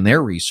they see in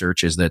their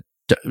research is that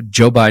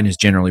Joe Biden is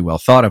generally well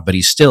thought of, but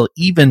he's still,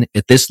 even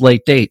at this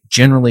late date,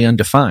 generally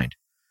undefined.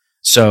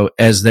 So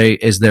as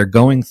they're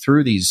going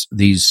through these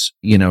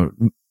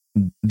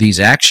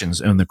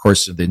actions in the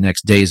course of the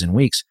next days and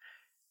weeks,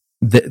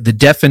 the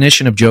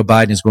definition of Joe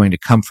Biden is going to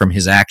come from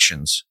his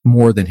actions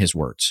more than his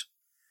words.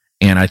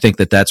 And I think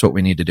that that's what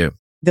we need to do.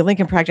 The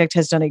Lincoln Project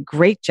has done a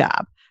great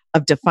job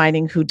of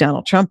defining who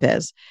Donald Trump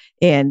is.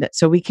 And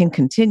so we can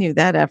continue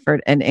that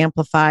effort and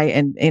amplify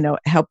and,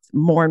 help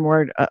more and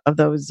more of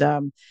those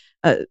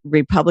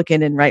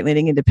Republican and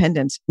right-leaning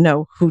independents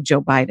know who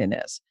Joe Biden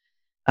is.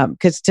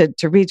 Because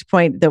to Reed's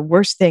point, the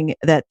worst thing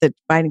that the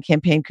Biden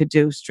campaign could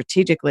do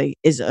strategically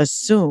is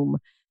assume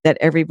that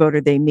every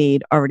voter they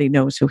need already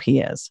knows who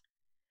he is.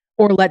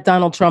 Or let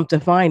Donald Trump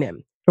define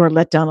him. Or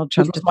let Donald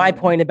Trump define him. My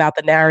point about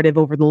the narrative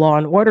over the law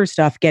and order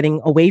stuff,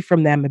 getting away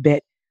from them a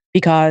bit,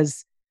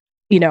 because,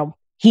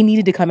 he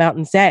needed to come out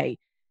and say,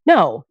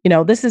 no,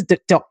 this is,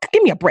 don't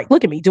give me a break.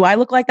 Look at me. Do I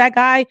look like that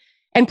guy?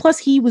 And plus,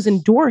 he was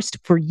endorsed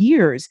for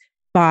years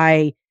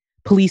by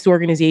police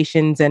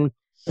organizations and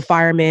the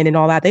firemen and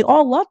all that. They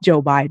all love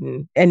Joe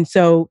Biden. And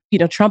so,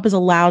 Trump has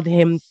allowed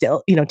him,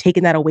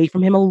 taken that away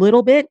from him a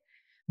little bit.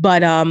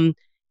 But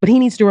he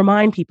needs to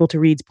remind people, to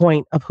Reed's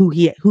point, of who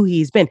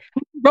he's been.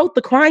 He wrote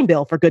the crime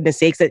bill, for goodness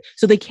sakes.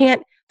 So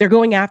they're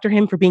going after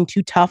him for being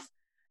too tough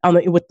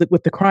with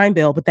the crime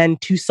bill, but then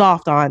too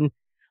soft on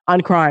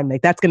crime.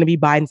 Like, that's going to be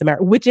Biden's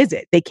America. Which is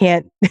it? They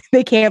can't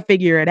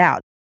figure it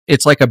out.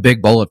 It's like a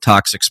big bowl of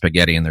toxic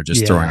spaghetti and they're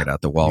just throwing it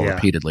out the wall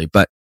repeatedly.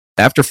 But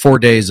after 4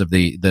 days of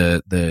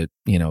the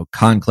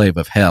conclave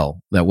of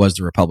hell that was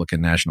the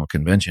Republican National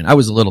Convention, I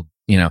was a little,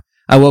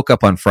 I woke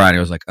up on Friday. I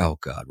was like, oh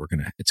God,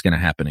 it's going to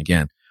happen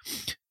again.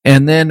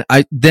 And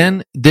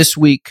then this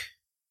week,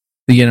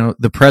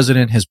 the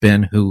president has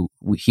been who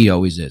he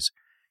always is.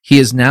 He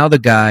is now the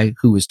guy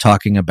who is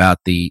talking about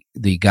the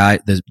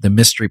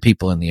mystery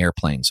people in the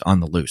airplanes on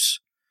the loose,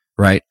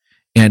 right?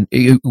 And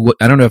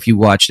I don't know if you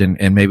watched,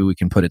 and maybe we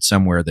can put it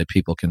somewhere that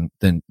people can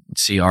then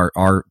see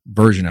our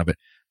version of it.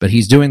 But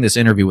he's doing this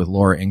interview with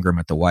Laura Ingraham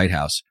at the White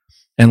House,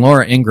 and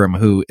Laura Ingraham,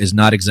 who is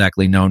not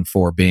exactly known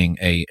for being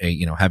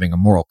having a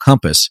moral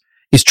compass,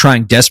 is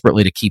trying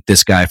desperately to keep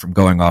this guy from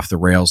going off the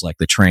rails like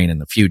the train in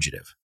The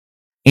Fugitive.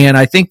 And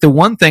I think the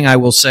one thing I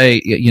will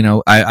say,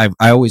 I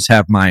always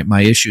have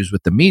my issues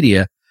with the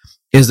media,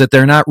 is that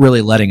they're not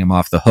really letting him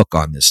off the hook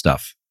on this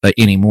stuff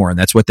anymore, and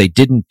that's what they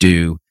didn't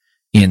do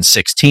in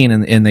 2016,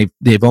 and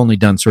they've only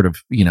done sort of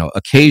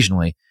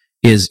occasionally.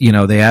 Is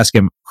they ask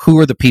him, who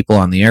are the people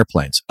on the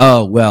airplanes?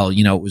 Oh, well,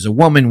 it was a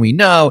woman we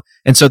know,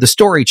 and so the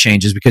story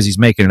changes because he's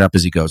making it up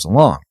as he goes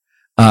along.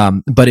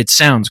 But it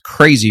sounds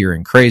crazier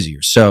and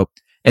crazier. So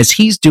as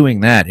he's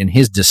doing that in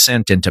his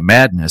descent into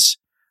madness,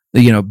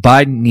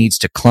 Biden needs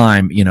to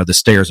climb, the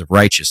stairs of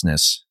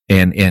righteousness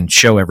and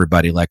show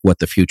everybody like what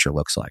the future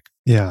looks like.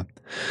 Yeah.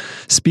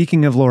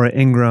 Speaking of Laura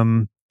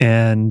Ingraham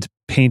and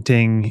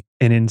painting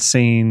an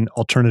insane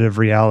alternative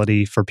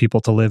reality for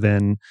people to live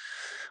in,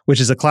 which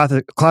is a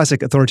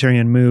classic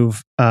authoritarian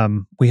move.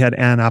 We had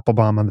Anne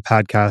Applebaum on the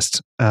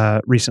podcast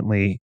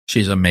recently.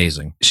 She's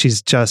amazing.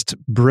 She's just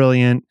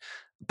brilliant.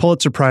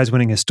 Pulitzer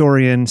Prize-winning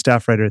historian,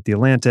 staff writer at The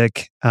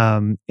Atlantic.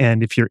 And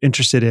if you're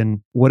interested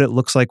in what it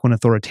looks like when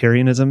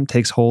authoritarianism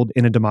takes hold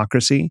in a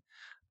democracy,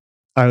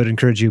 I would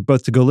encourage you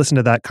both to go listen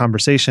to that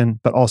conversation,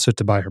 but also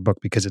to buy her book,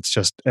 because it's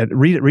just,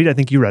 read it. I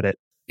think you read it.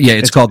 Yeah,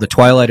 it's called The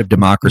Twilight of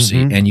Democracy,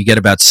 Mhm. and you get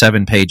about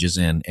 7 pages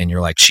in, and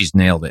you're like, she's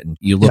nailed it. And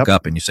you look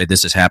up and you say,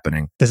 this is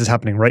happening. This is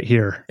happening right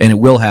here. And it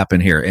will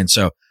happen here. And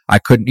so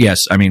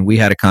we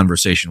had a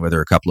conversation with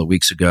her a couple of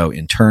weeks ago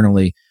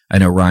internally. I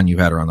know, Ron, you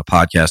had her on the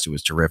podcast. It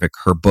was terrific.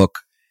 Her book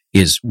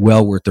is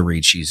well worth the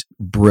read. She's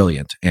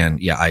brilliant. And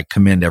yeah, I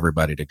commend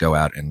everybody to go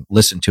out and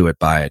listen to it,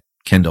 buy it,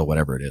 Kindle,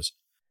 whatever it is.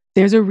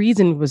 There's a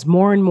reason was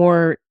more and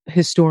more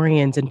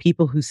historians and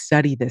people who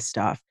study this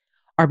stuff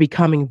are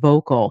becoming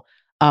vocal.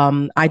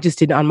 I just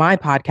did on my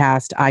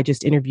podcast, I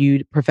just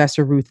interviewed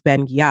Professor Ruth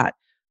Ben-Ghiat,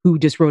 who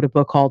just wrote a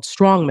book called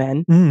Strong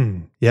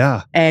Men.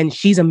 Yeah. And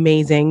she's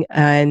amazing.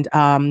 And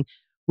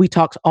we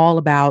talked all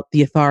about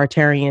the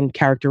authoritarian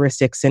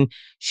characteristics, and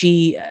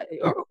she,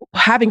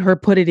 having her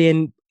put it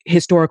in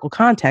historical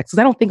context, because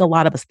I don't think a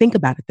lot of us think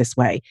about it this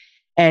way.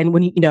 And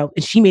when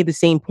and she made the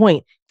same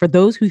point. For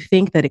those who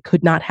think that it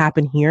could not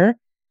happen here,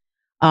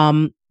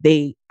 I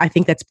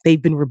think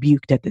they've been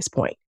rebuked at this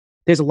point.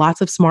 There's lots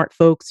of smart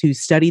folks who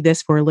study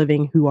this for a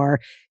living who are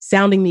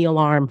sounding the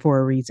alarm for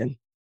a reason.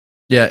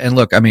 Yeah, and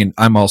look, I mean,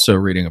 I'm also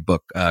reading a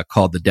book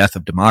called The Death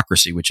of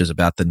Democracy, which is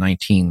about the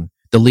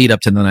lead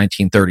up to the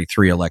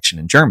 1933 election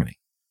in Germany,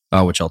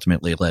 which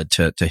ultimately led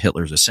to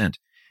Hitler's ascent.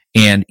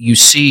 And you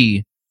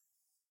see,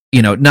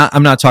 I'm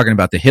not talking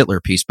about the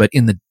Hitler piece, but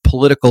in the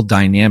political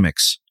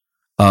dynamics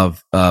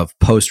of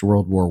post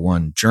World War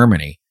I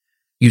Germany,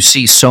 you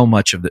see so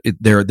much of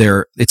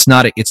it's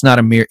not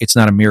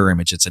a mirror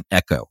image, it's an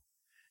echo.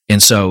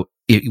 And so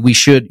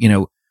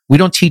we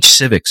don't teach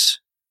civics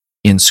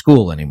in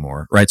school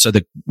anymore, right? So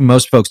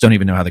most folks don't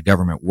even know how the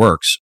government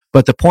works.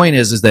 But the point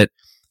is that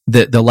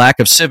the lack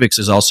of civics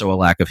is also a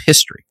lack of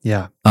history.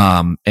 Yeah.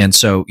 And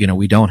so,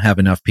 we don't have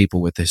enough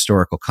people with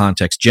historical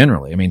context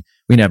generally. I mean,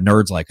 we have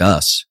nerds like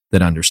us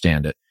that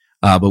understand it,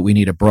 but we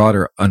need a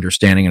broader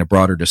understanding and a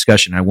broader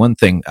discussion. And one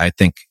thing I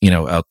think,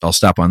 I'll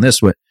stop on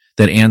this,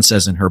 that Anne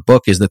says in her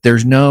book is that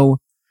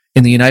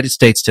in the United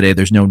States today,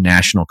 there's no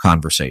national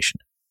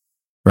conversation,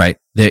 right?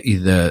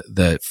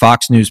 The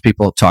Fox News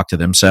people talk to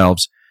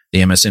themselves. The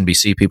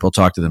MSNBC people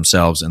talk to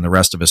themselves, and the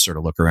rest of us sort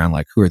of look around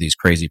like, who are these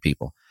crazy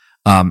people?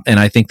 And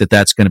I think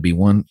that's going to be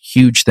one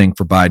huge thing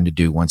for Biden to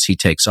do once he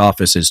takes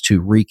office, is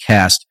to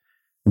recast,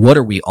 what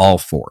are we all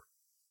for?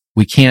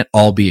 We can't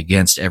all be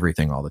against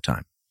everything all the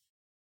time.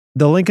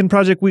 The Lincoln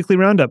Project Weekly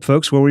Roundup,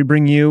 folks, where we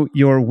bring you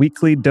your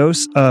weekly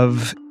dose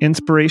of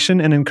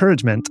inspiration and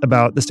encouragement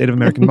about the state of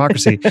American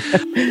democracy.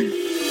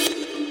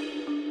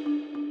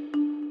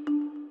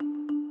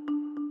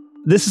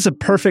 This is a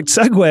perfect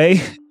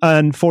segue,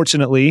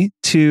 unfortunately,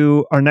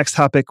 to our next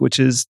topic, which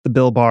is the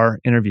Bill Barr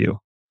interview.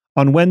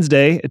 On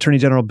Wednesday, Attorney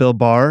General Bill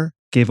Barr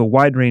gave a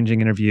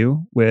wide-ranging interview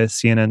with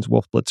CNN's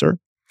Wolf Blitzer.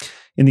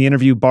 In the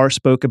interview, Barr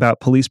spoke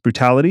about police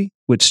brutality,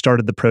 which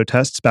started the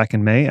protests back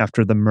in May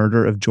after the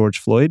murder of George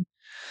Floyd,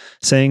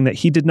 saying that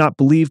he did not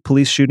believe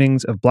police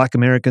shootings of Black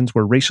Americans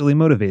were racially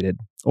motivated,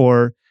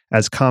 or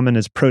as common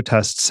as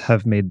protests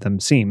have made them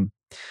seem.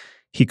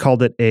 He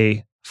called it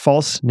a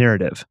false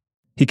narrative.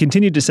 He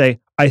continued to say,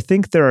 I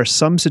think there are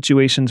some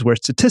situations where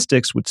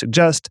statistics would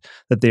suggest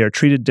that they are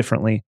treated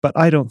differently, but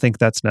I don't think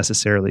that's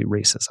necessarily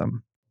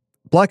racism.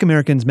 Black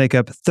Americans make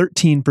up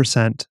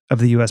 13% of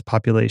the U.S.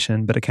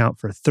 population, but account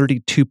for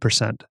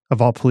 32%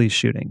 of all police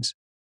shootings.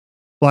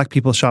 Black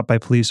people shot by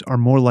police are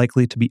more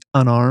likely to be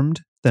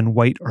unarmed than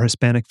white or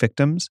Hispanic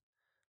victims.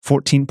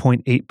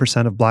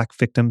 14.8% of Black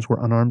victims were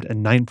unarmed,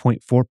 and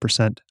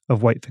 9.4%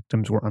 of white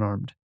victims were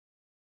unarmed.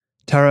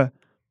 Tara,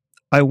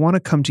 I want to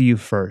come to you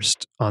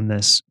first on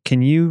this.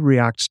 Can you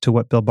react to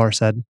what Bill Barr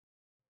said?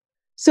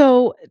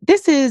 So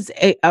this is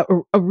a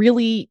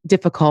really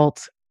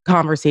difficult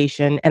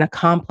conversation and a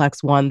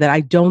complex one that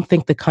I don't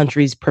think the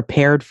country's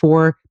prepared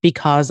for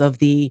because of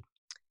the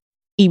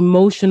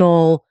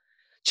emotional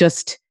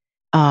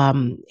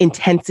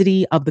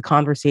intensity of the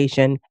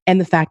conversation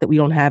and the fact that we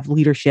don't have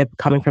leadership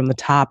coming from the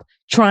top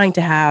trying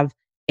to have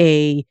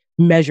a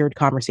measured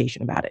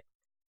conversation about it.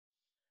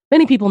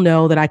 Many people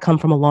know that I come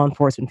from a law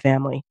enforcement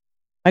family.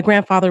 My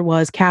grandfather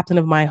was captain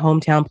of my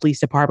hometown police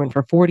department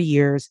for 40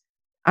 years.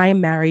 I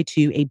am married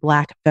to a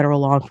Black federal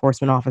law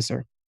enforcement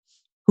officer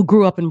who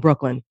grew up in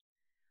Brooklyn.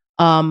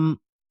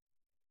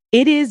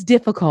 It is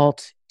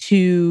difficult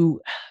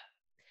for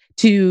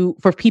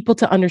people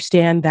to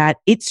understand that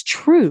it's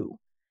true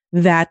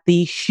that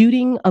the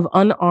shooting of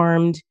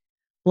unarmed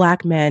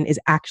Black men is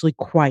actually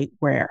quite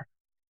rare.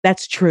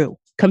 That's true.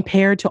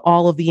 Compared to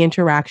all of the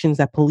interactions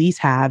that police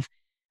have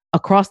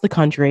across the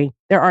country,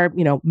 there are,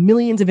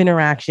 millions of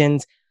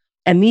interactions,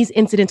 and these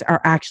incidents are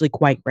actually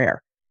quite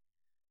rare.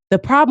 The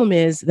problem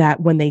is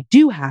that when they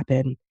do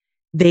happen,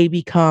 they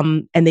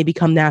become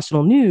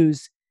national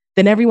news,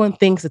 then everyone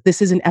thinks that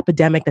this is an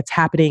epidemic that's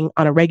happening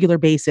on a regular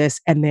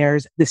basis, and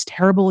there's this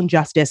terrible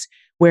injustice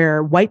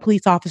where white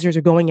police officers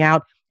are going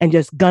out and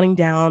just gunning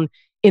down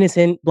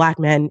innocent Black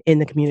men in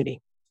the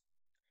community.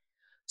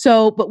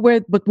 So, but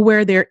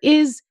where there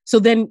is, so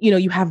then,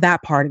 you have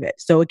that part of it.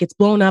 So it gets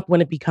blown up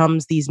when it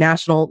becomes these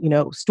national,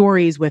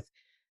 stories with,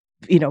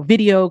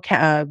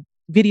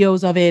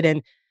 videos of it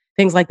and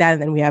things like that.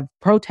 And then we have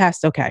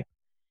protests. Okay.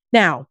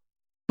 Now,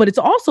 but it's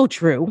also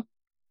true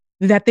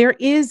that there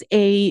is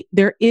a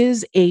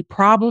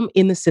problem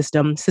in the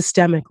system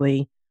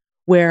systemically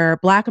where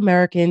Black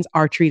Americans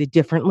are treated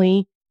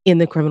differently in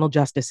the criminal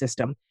justice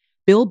system.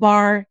 Bill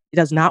Barr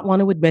does not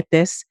want to admit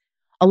this.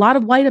 A lot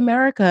of white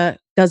America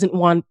doesn't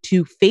want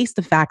to face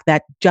the fact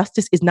that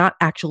justice is not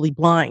actually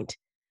blind.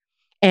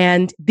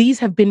 And these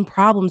have been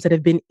problems that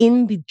have been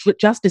in the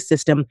justice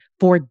system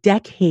for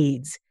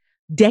decades,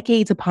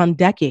 decades upon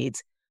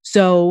decades.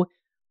 So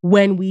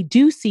when we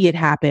do see it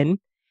happen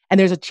and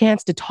there's a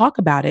chance to talk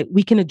about it,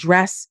 we can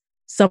address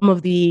some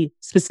of the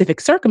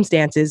specific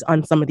circumstances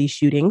on some of these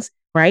shootings,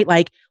 right?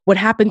 Like what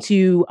happened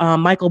to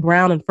Michael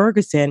Brown and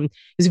Ferguson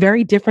is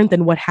very different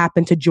than what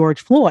happened to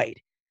George Floyd.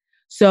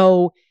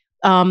 So,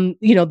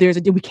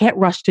 we can't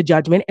rush to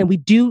judgment, and we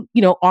do,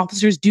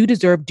 officers do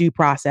deserve due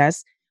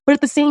process. But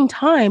at the same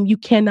time, you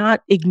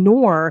cannot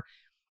ignore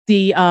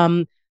the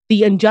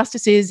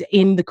injustices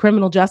in the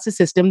criminal justice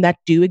system that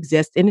do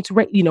exist, and it's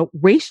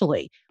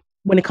racially,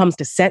 when it comes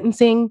to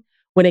sentencing,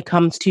 when it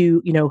comes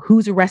to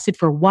who's arrested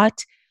for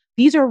what.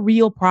 These are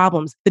real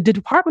problems. The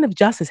Department of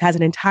Justice has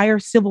an entire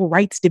civil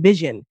rights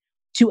division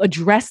to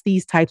address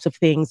these types of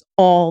things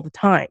all the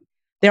time.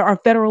 There are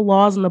federal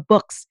laws in the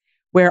books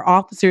where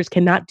officers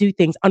cannot do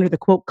things under the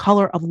quote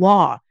color of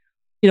law.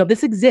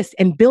 This exists,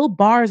 and Bill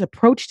Barr's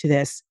approach to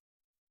this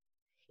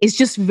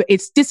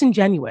it's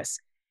disingenuous.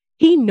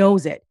 He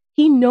knows it.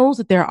 He knows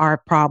that there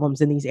are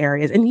problems in these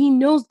areas, and he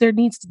knows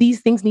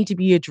these things need to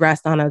be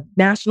addressed on a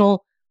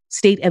national,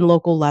 state, and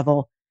local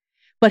level.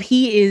 But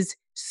he is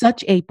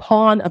such a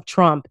pawn of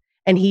Trump,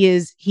 and he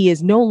is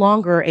no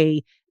longer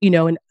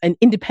an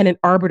independent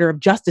arbiter of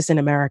justice in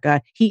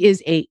America. He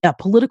is a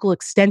political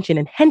extension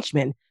and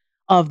henchman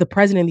of the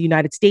president of the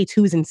United States,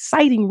 who is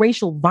inciting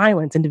racial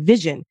violence and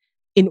division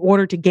in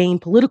order to gain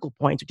political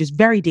points, which is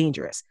very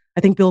dangerous. I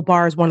think Bill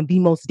Barr is one of the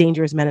most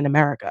dangerous men in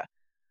America.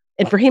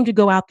 And for him to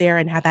go out there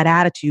and have that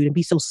attitude and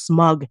be so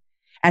smug,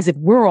 as if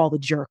we're all the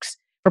jerks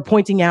for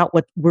pointing out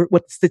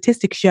what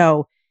statistics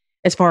show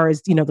as far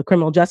as, the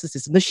criminal justice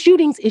system. The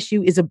shootings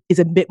issue is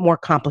a bit more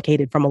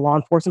complicated from a law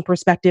enforcement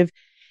perspective.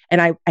 And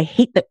I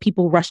hate that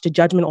people rush to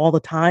judgment all the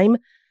time,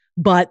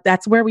 but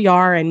that's where we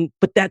are.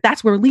 But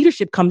that's where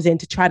leadership comes in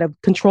to try to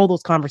control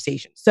those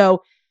conversations.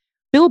 So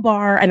Bill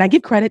Barr, and I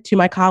give credit to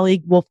my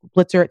colleague, Wolf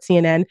Blitzer at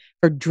CNN,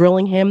 for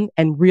drilling him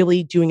and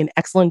really doing an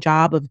excellent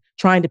job of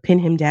trying to pin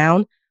him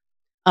down.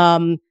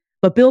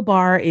 But Bill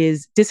Barr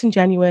is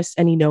disingenuous,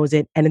 and he knows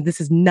it. And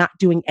this is not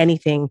doing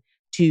anything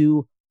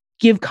to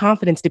give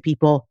confidence to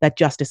people that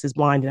justice is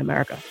blind in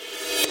America.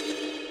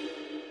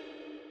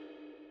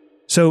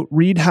 So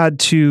Reed had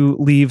to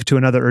leave to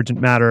another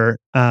urgent matter,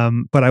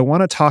 but I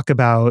want to talk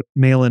about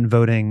mail-in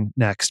voting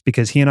next,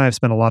 because he and I have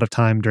spent a lot of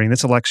time during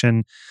this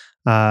election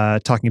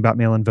talking about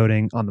mail-in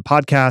voting on the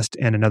podcast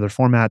and in other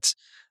formats.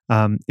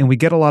 And we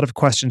get a lot of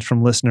questions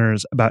from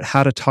listeners about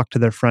how to talk to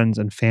their friends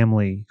and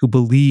family who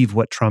believe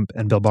what Trump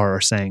and Bill Barr are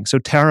saying. So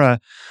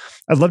Tara,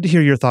 I'd love to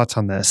hear your thoughts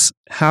on this.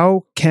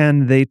 How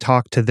can they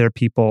talk to their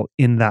people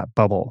in that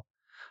bubble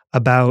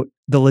about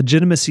the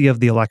legitimacy of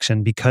the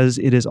election, because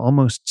it is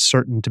almost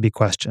certain to be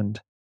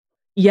questioned?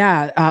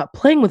 Yeah,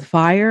 playing with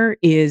fire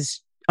is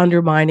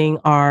undermining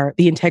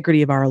the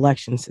integrity of our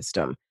election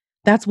system.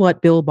 That's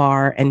what Bill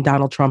Barr and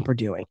Donald Trump are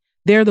doing.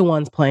 They're the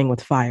ones playing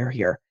with fire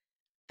here.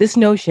 This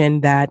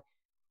notion that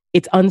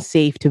it's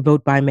unsafe to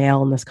vote by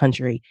mail in this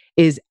country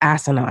is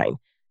asinine.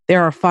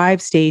 There are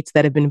 5 states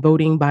that have been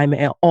voting by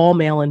mail, all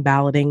mail-in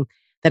balloting,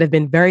 that have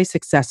been very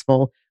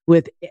successful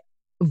with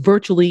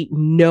virtually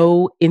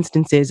no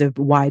instances of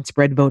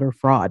widespread voter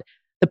fraud.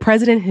 The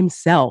president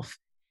himself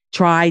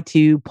tried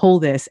to pull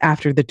this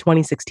after the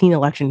 2016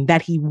 election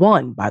that he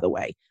won, by the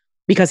way,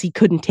 because he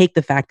couldn't take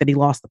the fact that he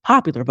lost the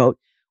popular vote,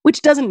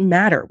 which doesn't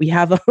matter. We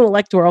have an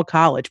electoral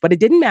college, but it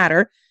didn't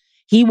matter.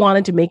 He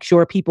wanted to make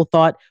sure people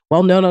thought,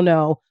 well,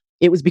 no.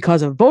 It was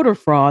because of voter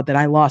fraud that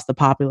I lost the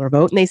popular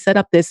vote. And they set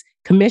up this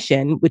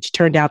commission, which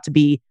turned out to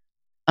be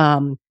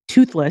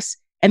toothless,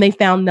 and they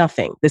found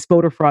nothing, this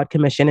voter fraud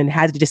commission, and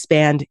had to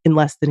disband in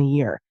less than a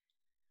year.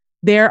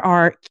 There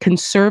are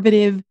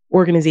conservative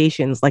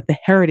organizations like the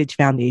Heritage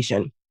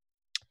Foundation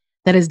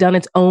that has done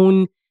its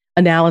own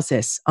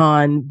analysis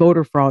on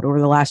voter fraud over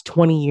the last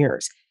 20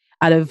 years.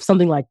 Out of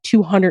something like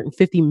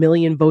 250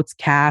 million votes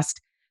cast,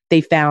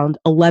 they found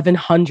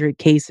 1,100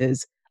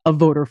 cases of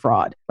voter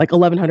fraud, like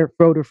 1,100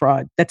 voter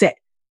fraud. That's it.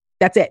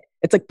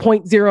 It's like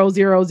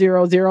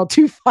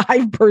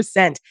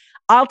 0.00025%.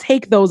 I'll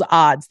take those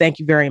odds. Thank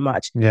you very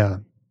much. Yeah.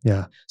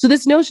 So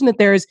this notion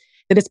that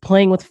it's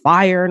playing with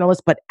fire and all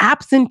this, but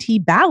absentee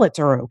ballots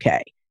are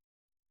okay.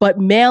 But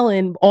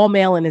all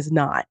mail-in is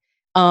not.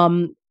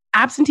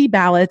 Absentee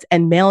ballots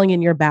and mailing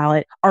in your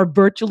ballot are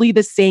virtually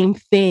the same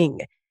thing.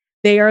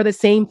 They are the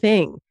same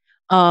thing.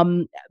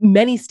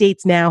 Many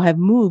states now have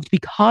moved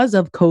because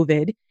of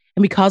COVID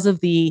and because of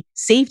the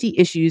safety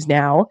issues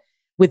now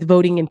with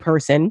voting in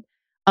person.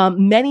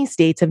 Many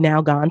states have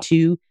now gone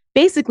to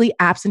basically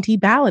absentee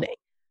balloting.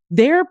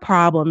 Their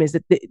problem is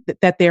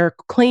that they're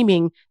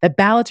claiming that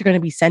ballots are going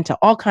to be sent to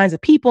all kinds of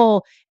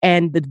people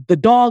and the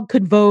dog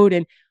could vote.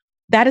 And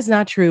that is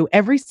not true.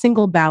 Every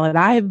single ballot,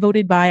 I have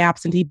voted by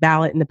absentee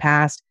ballot in the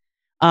past.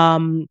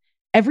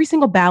 Every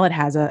single ballot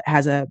has a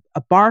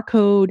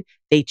barcode.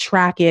 They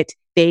track it.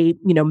 They,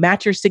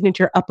 match your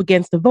signature up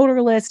against the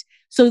voter list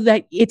so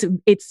that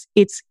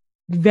it's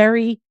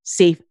very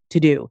safe to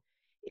do.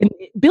 And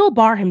Bill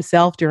Barr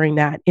himself during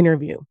that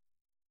interview,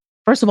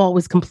 first of all,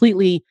 was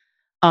completely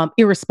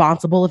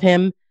irresponsible of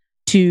him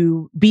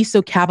to be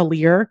so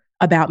cavalier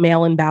about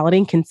mail-in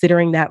balloting,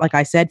 considering that, like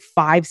I said,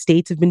 5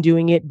 states have been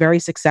doing it very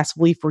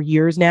successfully for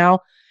years now.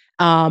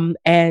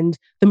 And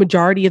the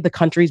majority of the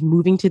country is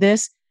moving to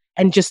this,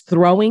 and just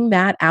throwing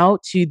that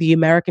out to the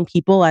American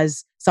people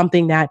as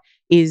something that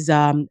is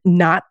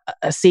not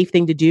a safe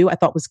thing to do, I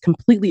thought was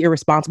completely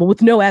irresponsible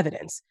with no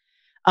evidence.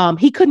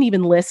 He couldn't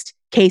even list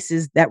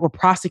cases that were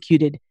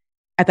prosecuted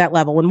at that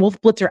level. When Wolf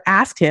Blitzer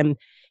asked him,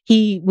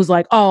 he was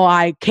like, "Oh,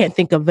 I can't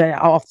think of it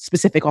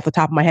specific off the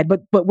top of my head,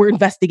 but we're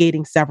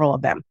investigating several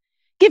of them."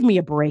 Give me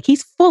a break.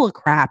 He's full of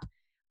crap,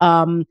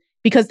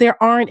 because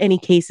there aren't any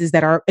cases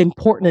that are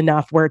important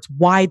enough where it's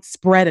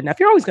widespread enough.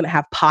 You're always going to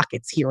have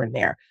pockets here and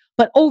there,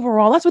 but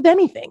overall, that's with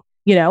anything.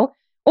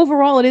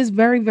 Overall, it is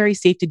very, very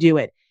safe to do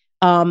it.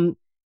 And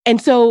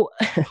so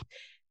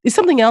there's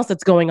something else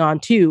that's going on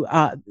too,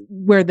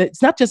 where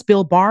it's not just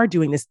Bill Barr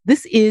doing this.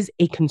 This is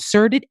a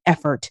concerted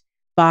effort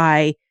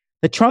by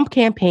the Trump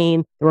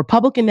campaign, the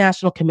Republican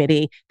National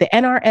Committee, the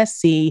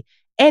NRSC,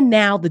 and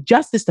now the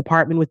Justice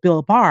Department with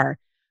Bill Barr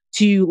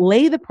to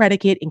lay the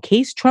predicate in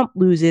case Trump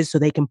loses so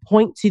they can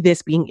point to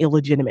this being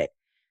illegitimate.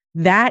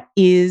 That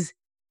is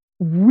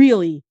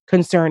really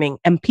concerning,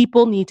 and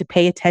people need to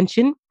pay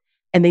attention,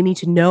 and they need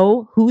to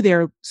know who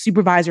their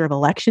supervisor of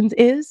elections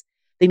is.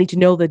 They need to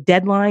know the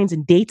deadlines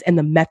and dates and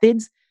the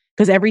methods,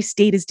 because every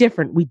state is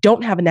different. We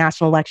don't have a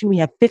national election. We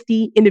have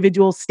 50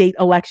 individual state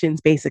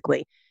elections,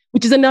 basically,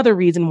 which is another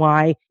reason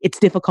why it's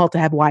difficult to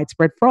have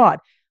widespread fraud.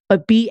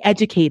 But be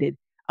educated.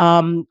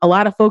 A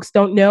lot of folks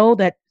don't know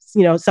that,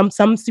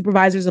 some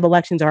supervisors of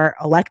elections are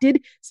elected,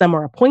 some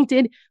are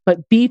appointed,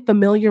 but be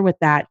familiar with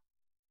that.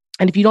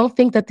 And if you don't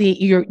think that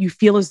you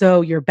feel as though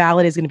your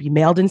ballot is going to be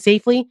mailed in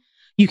safely,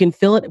 you can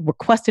fill it,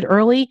 request it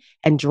early,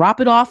 and drop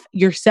it off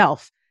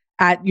yourself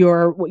at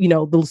your,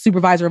 the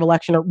supervisor of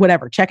election or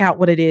whatever. Check out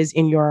what it is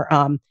in your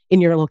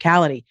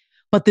locality.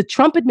 But the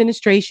Trump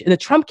administration, the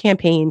Trump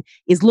campaign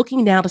is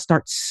looking now to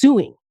start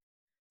suing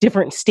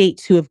different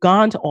states who have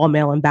gone to all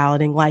mail-in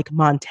balloting, like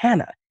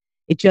Montana.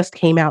 It just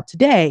came out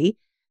today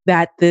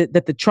that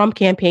the Trump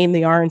campaign,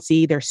 the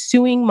RNC, they're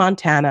suing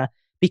Montana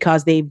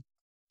because they've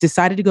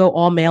decided to go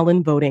all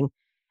mail-in voting.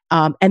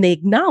 And they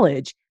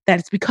acknowledge that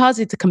it's because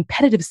it's a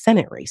competitive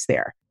Senate race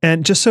there.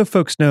 And just so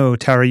folks know,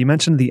 Tara, you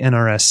mentioned the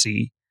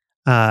NRSC,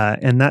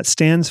 and that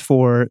stands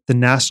for the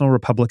National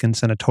Republican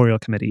Senatorial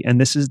Committee. And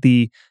this is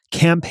the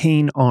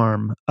campaign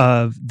arm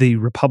of the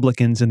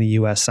Republicans in the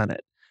U.S.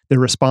 Senate. They're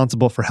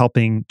responsible for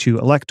helping to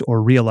elect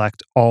or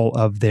re-elect all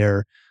of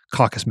their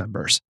caucus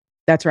members.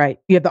 That's right.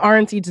 You have the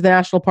RNC, which is the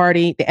National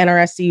Party, the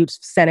NRSC, which is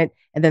Senate,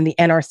 and then the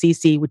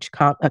NRCC, which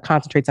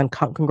concentrates on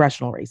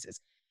congressional races.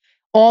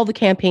 All the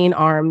campaign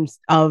arms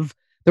of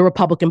the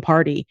Republican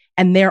Party,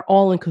 and they're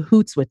all in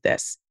cahoots with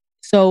this.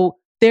 So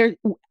I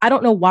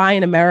don't know why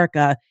in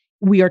America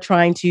we are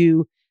trying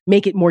to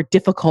make it more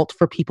difficult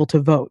for people to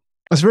vote.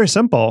 It's very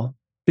simple,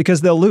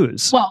 because they'll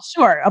lose. Well,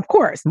 sure, of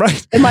course.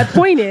 Right. And my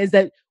point is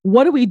that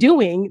what are we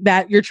doing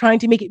that you're trying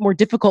to make it more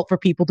difficult for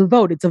people to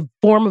vote? It's a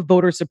form of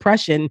voter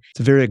suppression. It's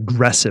a very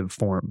aggressive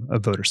form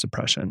of voter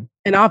suppression.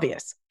 And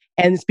obvious.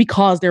 And it's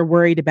because they're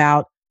worried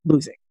about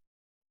losing.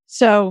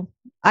 So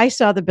I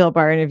saw the Bill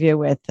Barr interview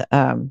with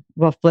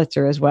Wolf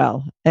Blitzer as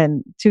well.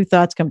 And 2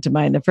 thoughts come to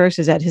mind. The first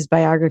is that his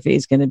biography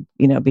is going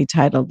to, be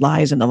titled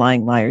Lies and the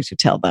Lying Liars Who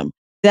Tell Them.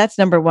 That's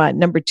number one.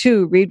 Number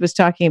two, Reed was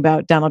talking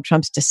about Donald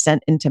Trump's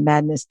descent into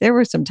madness. There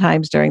were some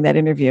times during that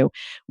interview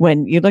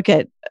when you look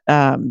at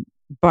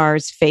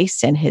Barr's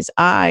face and his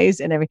eyes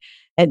and everything,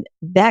 and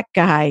that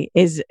guy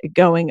is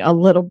going a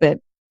little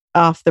bit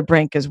off the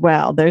brink as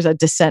well. There's a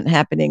descent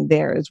happening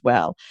there as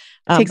well.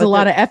 It takes a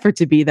lot of effort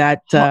to be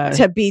that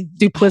to be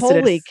duplicitous.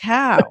 Holy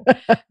cow!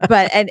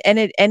 But and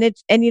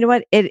you know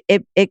what?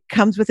 It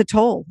comes with a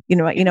toll.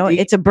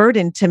 It's a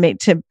burden to make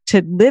to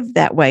live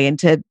that way and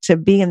to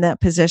be in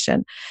that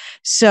position.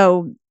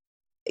 So,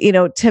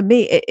 to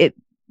me,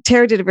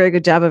 Tara did a very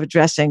good job of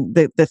addressing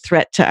the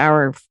threat to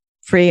our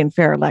free and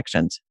fair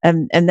elections,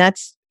 and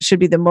that's should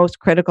be the most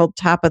critical,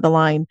 top of the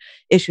line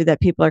issue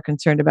that people are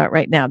concerned about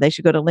right now. They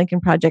should go to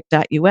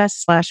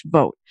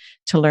lincolnproject.us/vote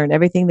to learn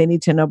everything they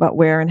need to know about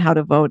where and how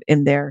to vote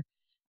in their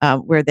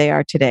where they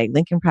are today.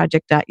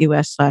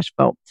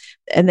 lincolnproject.us/vote.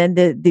 And then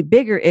the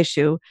bigger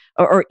issue,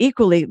 or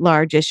equally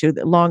large issue,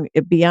 long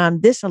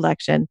beyond this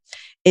election,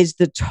 is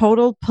the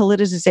total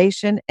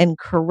politicization and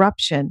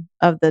corruption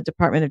of the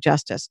Department of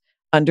Justice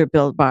under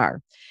Bill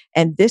Barr.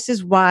 And this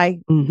is why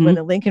when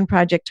the Lincoln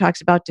Project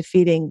talks about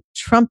defeating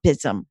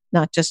Trumpism,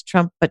 not just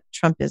Trump, but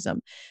Trumpism,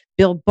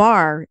 Bill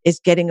Barr is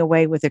getting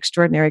away with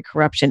extraordinary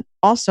corruption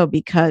also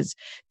because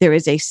there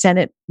is a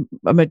Senate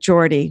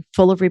majority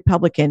full of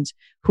Republicans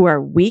who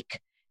are weak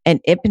and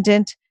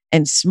impotent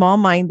and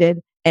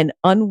small-minded and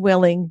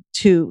unwilling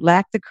to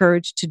lack the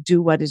courage to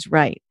do what is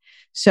right.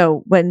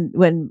 So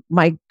when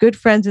my good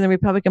friends in the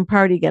Republican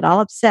Party get all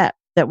upset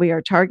that we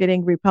are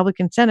targeting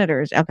Republican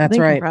senators at the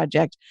Lincoln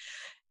Project,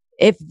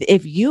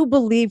 if you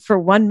believe for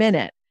 1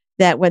 minute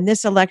that when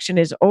this election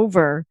is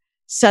over,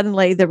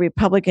 suddenly the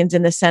Republicans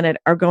in the Senate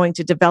are going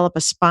to develop a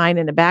spine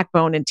and a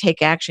backbone and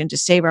take action to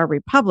save our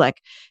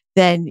republic,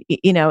 then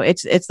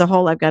it's the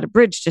whole I've got a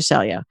bridge to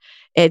sell you.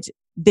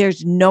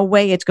 There's no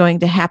way it's going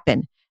to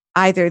happen.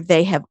 Either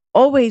they have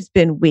always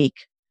been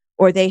weak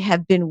or they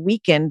have been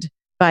weakened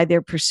by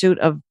their pursuit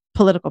of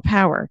political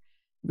power.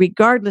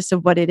 Regardless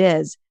of what it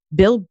is,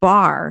 Bill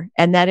Barr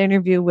and that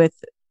interview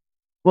with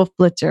Wolf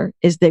Blitzer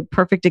is the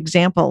perfect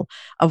example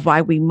of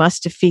why we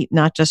must defeat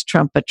not just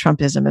Trump, but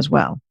Trumpism as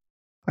well.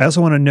 I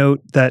also want to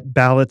note that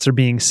ballots are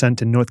being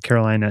sent in North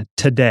Carolina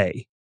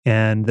today,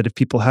 and that if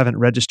people haven't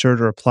registered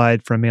or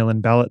applied for a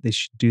mail-in ballot, they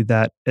should do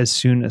that as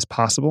soon as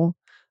possible.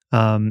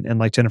 And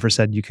like Jennifer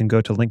said, you can go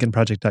to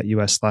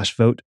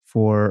lincolnproject.us/vote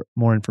for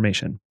more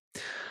information.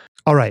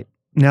 All right.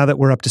 Now that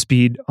we're up to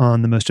speed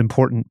on the most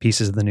important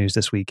pieces of the news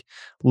this week,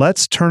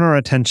 let's turn our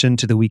attention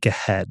to the week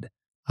ahead.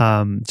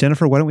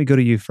 Jennifer, why don't we go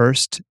to you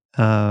first?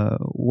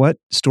 What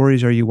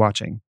stories are you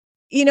watching?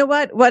 You know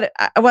what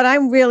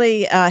I'm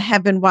really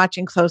have been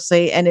watching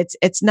closely, and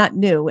it's not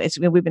new.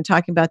 We've been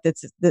talking about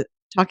this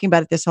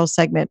this whole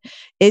segment,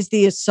 is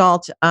the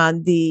assault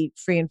on the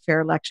free and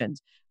fair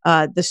elections.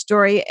 The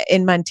story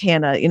in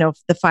Montana,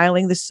 the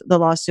filing the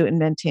lawsuit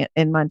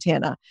in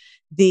Montana,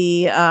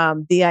 the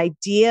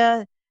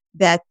idea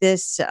that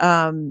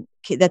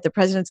that the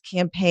president's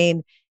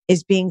campaign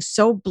is being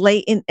so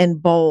blatant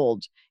and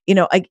bold.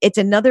 It's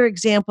another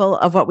example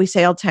of what we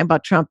say all the time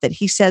about Trump, that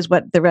he says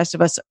what the rest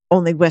of us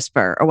only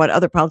whisper, or what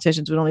other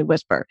politicians would only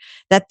whisper,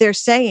 that they're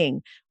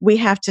saying we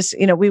have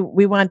to,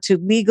 we want to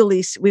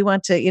legally, we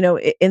want to,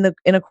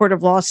 in a court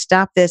of law,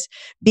 stop this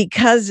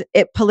because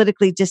it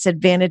politically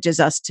disadvantages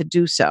us to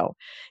do so.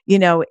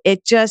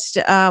 It just,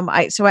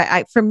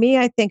 for me,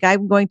 I think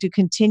I'm going to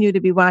continue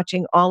to be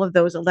watching all of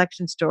those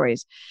election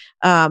stories.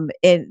 And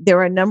there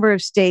are a number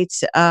of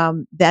states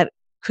that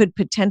could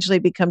potentially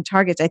become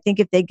targets. I think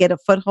if they get a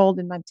foothold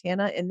in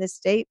Montana, in this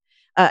state,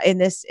 in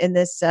this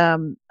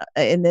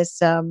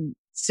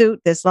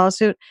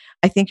lawsuit,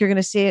 I think you're going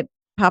to see it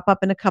pop up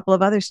in a couple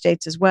of other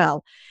states as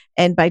well.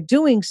 And by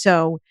doing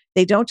so,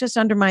 they don't just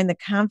undermine the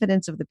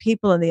confidence of the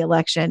people in the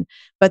election,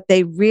 but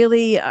they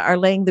really are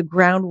laying the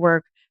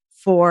groundwork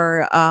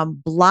for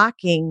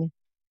blocking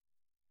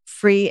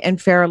free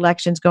and fair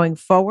elections going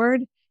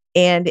forward.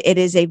 And it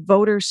is a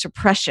voter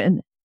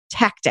suppression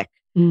tactic.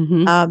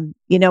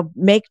 Mm-hmm.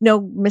 Make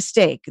no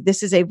mistake,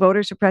 this is a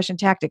voter suppression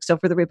tactic. So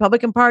for the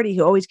Republican Party,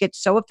 who always gets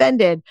so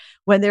offended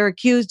when they're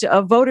accused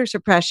of voter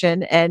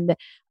suppression, and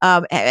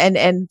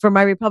for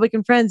my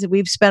Republican friends,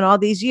 we've spent all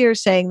these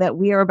years saying that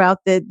we are about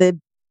the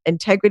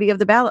integrity of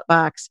the ballot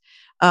box.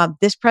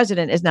 This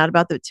president is not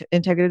about the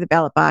integrity of the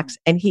ballot box,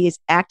 and he is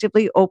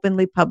actively,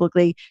 openly,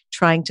 publicly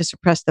trying to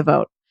suppress the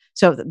vote.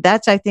 So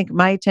that's, I think,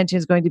 my attention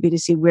is going to be to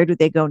see where do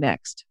they go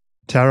next.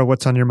 Tara,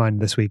 what's on your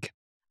mind this week?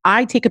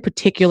 I take a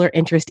particular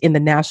interest in the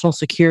national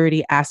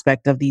security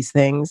aspect of these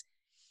things,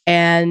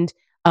 and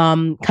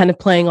kind of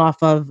playing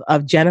off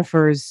of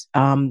Jennifer's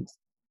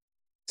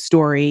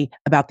story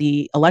about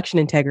the election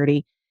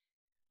integrity.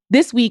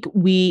 This week,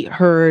 we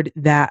heard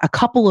that a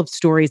couple of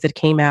stories that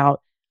came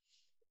out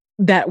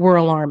that were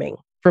alarming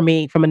for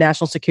me from a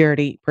national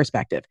security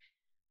perspective.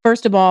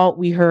 First of all,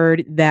 we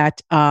heard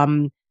that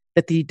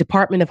that the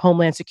Department of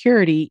Homeland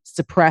Security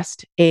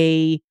suppressed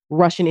a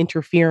Russian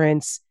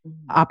interference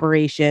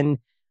operation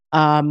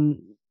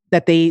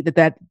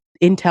that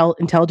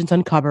intelligence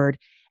uncovered,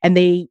 and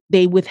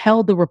they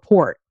withheld the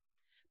report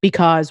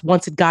because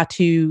once it got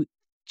to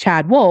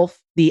Chad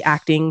Wolf, the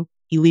acting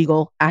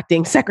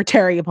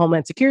Secretary of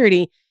Homeland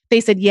Security,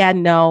 they said, yeah,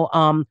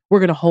 no, we're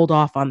going to hold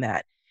off on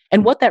that.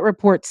 And what that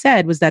report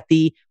said was that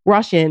the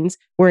Russians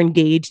were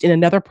engaged in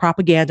another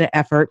propaganda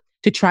effort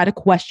to try to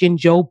question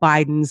Joe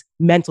Biden's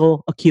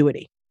mental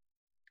acuity.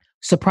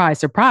 Surprise,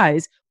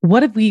 surprise.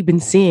 What have we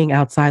been seeing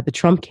outside the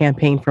Trump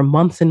campaign for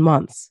months and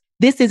months?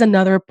 This is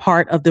another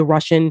part of the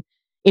Russian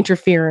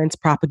interference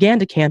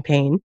propaganda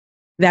campaign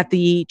that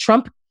the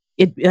Trump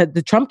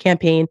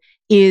campaign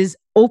is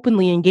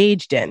openly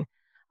engaged in.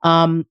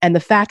 And the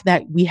fact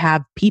that we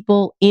have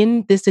people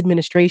in this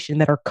administration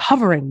that are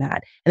covering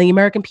that, and the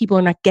American people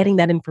are not getting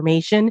that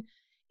information,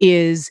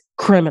 is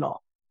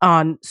criminal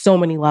on so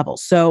many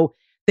levels. So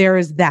there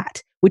is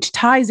that, which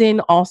ties in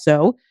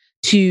also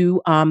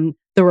to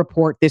the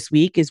report this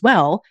week as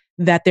well,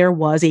 that there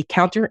was a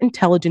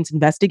counterintelligence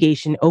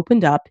investigation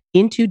opened up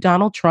into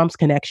Donald Trump's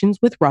connections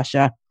with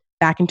Russia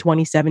back in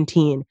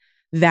 2017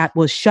 that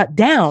was shut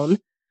down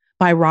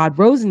by Rod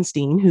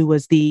Rosenstein, who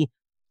was the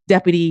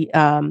deputy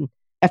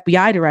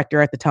FBI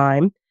director at the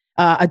time,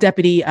 a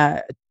deputy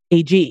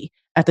AG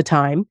at the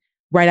time,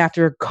 right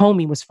after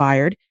Comey was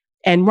fired.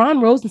 And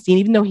Ron Rosenstein,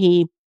 even though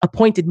he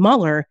appointed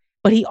Mueller,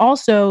 but he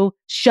also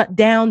shut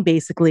down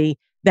basically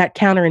that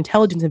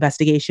counterintelligence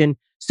investigation.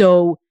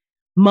 So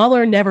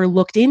Mueller never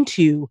looked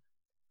into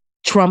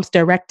Trump's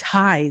direct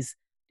ties,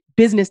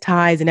 business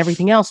ties, and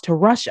everything else to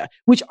Russia,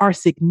 which are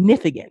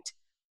significant.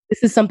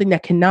 This is something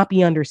that cannot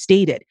be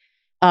understated.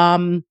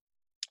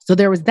 So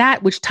there was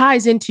that, which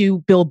ties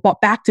into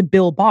back to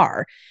Bill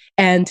Barr.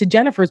 And to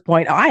Jennifer's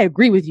point, I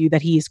agree with you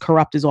that he is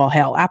corrupt as all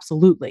hell.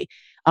 Absolutely.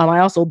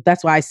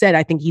 That's why I said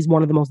I think he's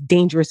one of the most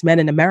dangerous men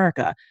in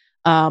America.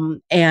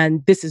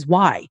 And this is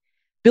why.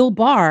 Bill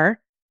Barr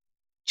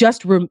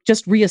just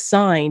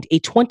reassigned a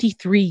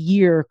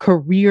 23-year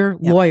career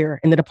lawyer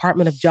in the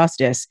Department of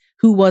Justice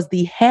who was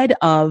the head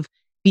of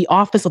the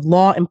Office of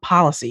Law and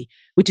Policy,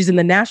 which is in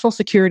the National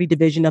Security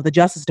Division of the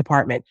Justice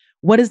Department.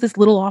 What does this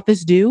little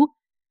office do?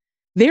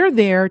 They're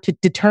there to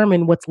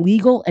determine what's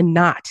legal and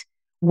not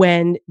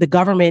when the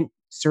government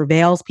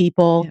surveils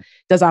people,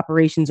 does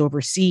operations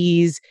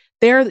overseas.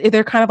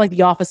 They're kind of like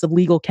the Office of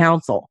Legal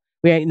Counsel.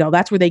 Where,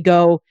 that's where they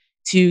go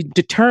to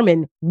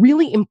determine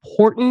really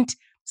important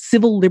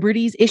civil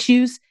liberties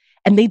issues.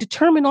 And they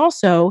determine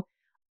also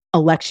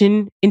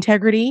election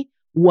integrity,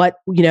 what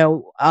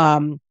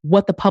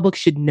the public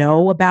should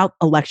know about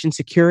election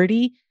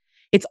security.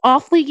 It's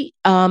awfully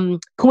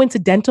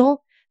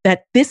coincidental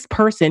that this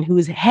person who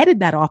has headed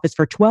that office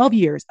for 12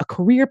 years, a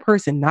career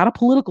person, not a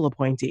political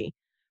appointee,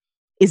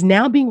 is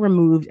now being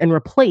removed and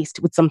replaced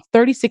with some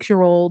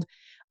 36-year-old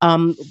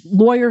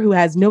lawyer who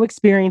has no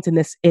experience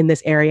in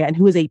this area and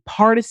who is a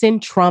partisan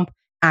Trump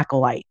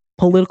acolyte,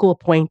 political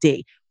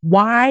appointee.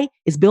 Why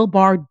is Bill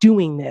Barr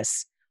doing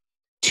this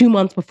 2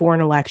 months before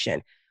an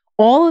election?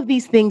 All of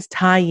these things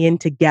tie in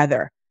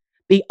together.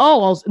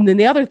 And then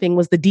the other thing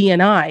was the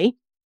DNI.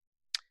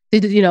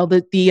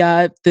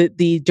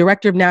 The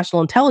Director of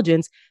National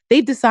Intelligence.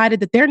 They've decided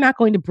that they're not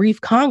going to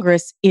brief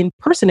Congress in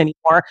person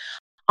anymore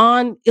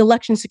on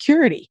election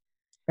security.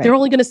 Right. They're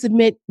only going to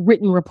submit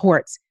written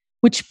reports,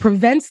 which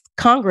prevents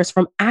Congress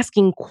from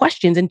asking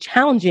questions and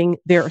challenging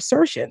their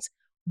assertions.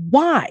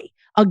 Why?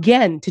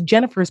 Again, to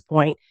Jennifer's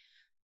point,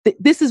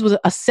 this was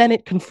a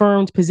Senate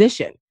confirmed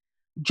position.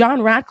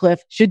 John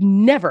Ratcliffe should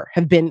never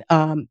have been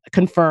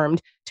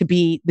confirmed to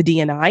be the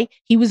DNI.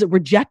 He was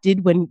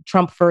rejected when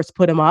Trump first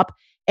put him up,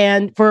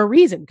 and for a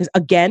reason, because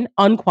again,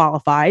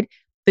 unqualified.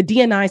 The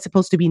DNI is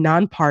supposed to be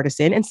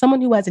nonpartisan and someone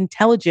who has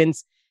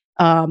intelligence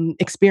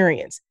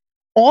experience.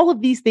 All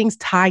of these things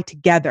tie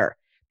together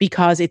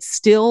because it's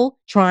still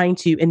trying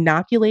to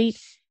inoculate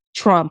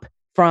Trump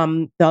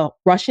from the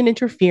Russian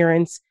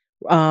interference,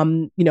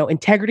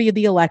 integrity of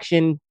the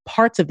election,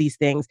 parts of these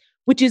things,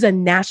 which is a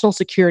national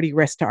security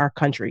risk to our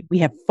country. We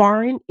have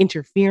foreign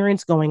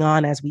interference going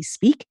on as we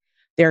speak.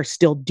 They're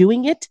still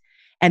doing it.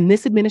 And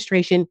this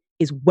administration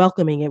is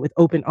welcoming it with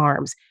open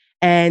arms.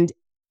 And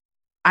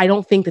I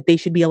don't think that they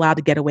should be allowed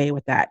to get away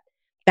with that.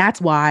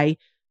 That's why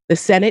the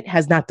Senate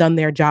has not done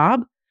their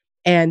job.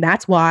 And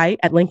that's why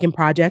at Lincoln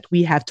Project,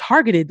 we have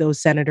targeted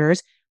those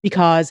senators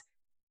because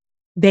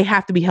they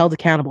have to be held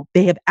accountable.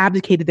 They have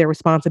abdicated their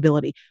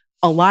responsibility.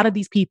 A lot of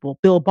these people,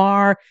 Bill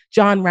Barr,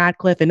 John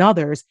Ratcliffe, and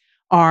others,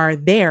 are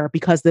there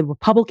because the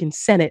Republican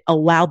Senate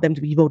allowed them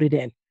to be voted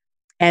in.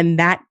 And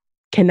that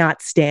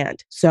cannot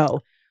stand.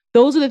 So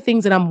those are the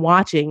things that I'm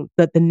watching,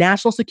 the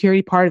national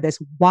security part of this.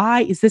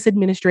 Why is this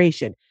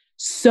administration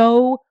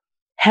so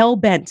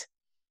hell-bent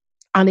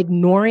on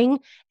ignoring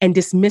and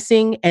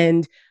dismissing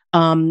and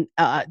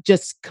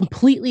just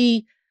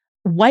completely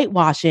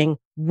whitewashing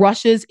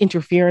Russia's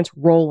interference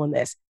role in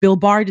this? Bill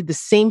Barr did the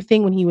same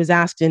thing when he was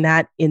asked in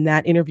that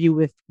interview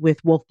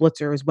with Wolf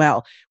Blitzer as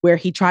well, where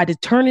he tried to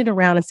turn it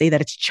around and say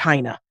that it's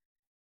China.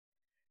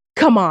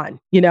 Come on,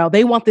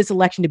 they want this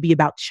election to be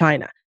about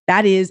China.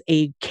 That is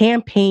a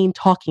campaign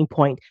talking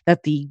point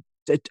that the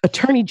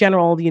Attorney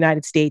General of the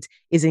United States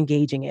is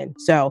engaging in.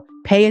 So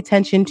pay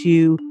attention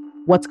to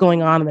what's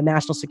going on in the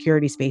national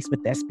security space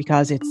with this,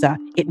 because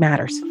it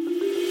matters.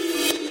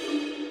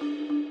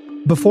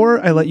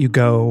 Before I let you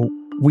go,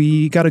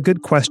 we got a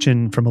good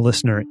question from a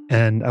listener,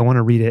 and I want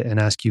to read it and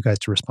ask you guys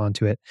to respond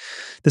to it.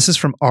 This is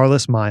from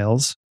Arliss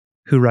Miles,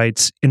 who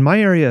writes, "In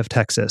my area of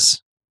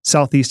Texas,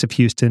 southeast of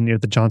Houston near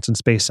the Johnson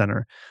Space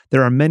Center,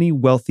 there are many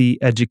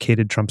wealthy,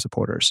 educated Trump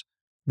supporters.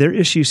 Their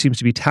issue seems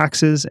to be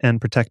taxes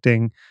and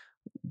protecting,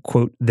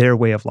 quote, their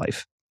way of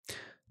life.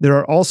 There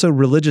are also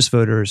religious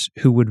voters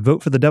who would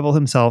vote for the devil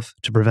himself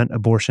to prevent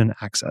abortion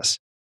access.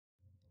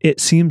 It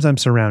seems I'm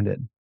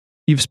surrounded.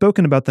 You've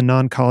spoken about the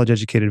non-college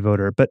educated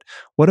voter, but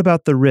what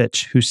about the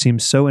rich who seem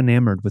so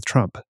enamored with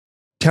Trump?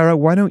 Tara,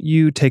 why don't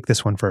you take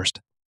this one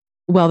first?"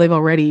 Well, they've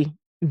already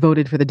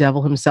voted for the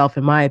devil himself,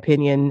 in my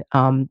opinion,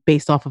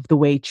 based off of the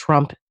way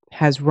Trump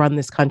has run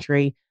this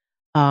country,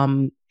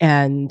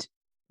 and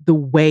the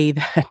way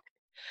that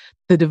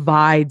the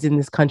divides in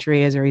this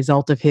country as a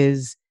result of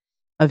his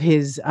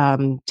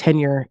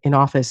tenure in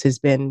office has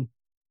been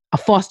a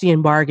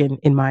Faustian bargain,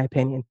 in my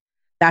opinion.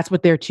 That's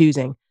what they're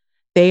choosing.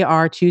 They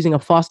are choosing a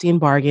Faustian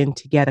bargain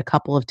to get a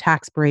couple of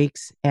tax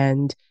breaks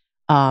and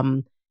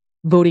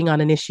voting on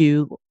an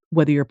issue,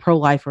 whether you're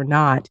pro-life or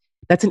not,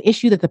 That's an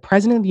issue that the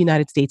president of the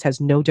United States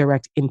has no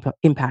direct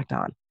impact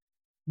on.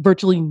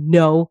 Virtually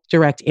no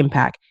direct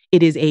impact.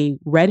 It is a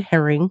red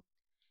herring,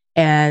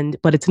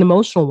 but it's an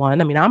emotional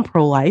one. I mean, I'm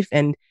pro-life,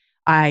 and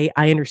I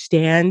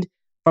understand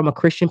from a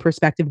Christian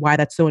perspective why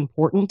that's so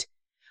important.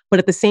 But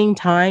at the same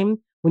time,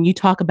 when you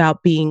talk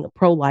about being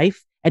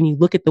pro-life and you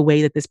look at the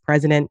way that this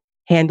president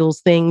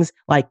handles things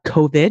like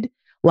COVID,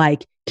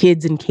 like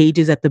kids in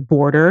cages at the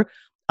border,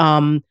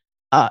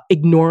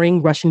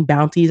 ignoring Russian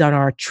bounties on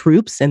our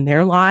troops and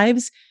their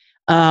lives,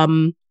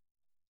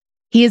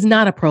 he is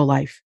not a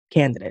pro-life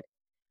candidate.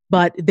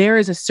 But there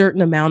is a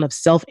certain amount of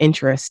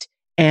self-interest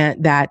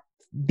and that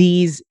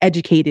these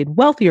educated,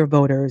 wealthier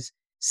voters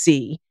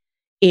see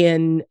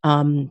in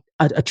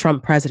a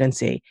Trump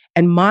presidency.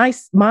 And my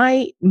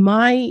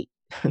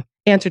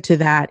answer to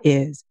that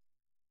is,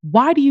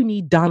 why do you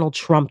need Donald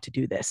Trump to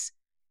do this?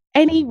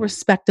 Any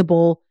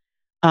respectable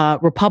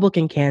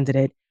Republican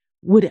candidate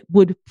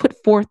would put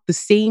forth the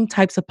same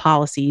types of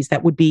policies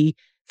that would be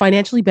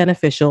financially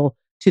beneficial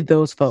to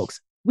those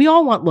folks. We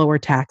all want lower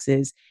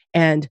taxes,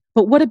 but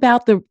what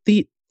about the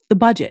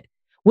budget?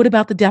 What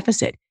about the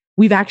deficit?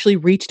 We've actually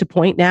reached a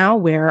point now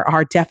where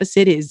our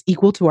deficit is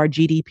equal to our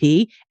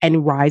GDP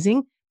and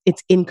rising.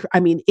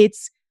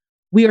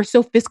 We are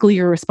so fiscally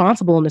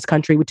irresponsible in this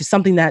country, which is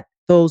something that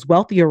those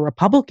wealthier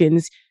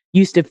Republicans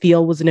used to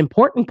feel was an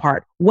important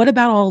part. What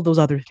about all of those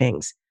other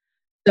things?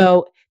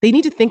 So they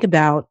need to think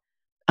about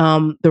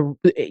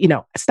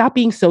stop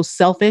being so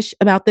selfish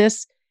about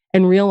this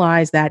and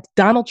realize that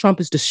Donald Trump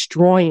is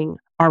destroying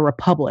our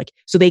republic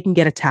so they can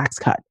get a tax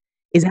cut.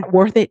 Is that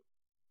worth it?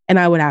 And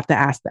I would have to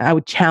ask that. I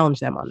would challenge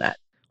them on that.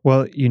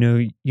 Well,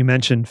 you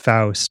mentioned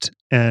Faust,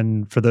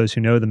 and for those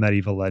who know the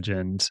medieval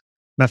legend,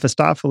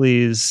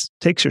 Mephistopheles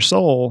takes your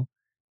soul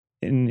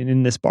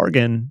in this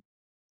bargain,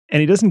 and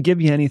he doesn't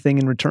give you anything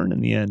in return in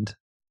the end.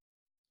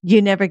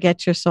 You never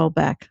get your soul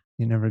back.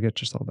 You never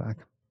get your soul back.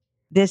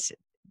 This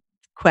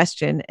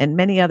question and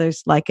many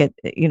others like it,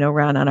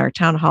 around on our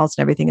town halls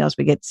and everything else,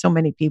 we get so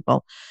many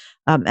people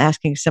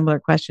asking similar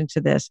questions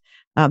to this,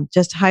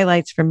 just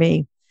highlights for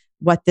me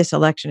what this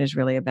election is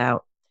really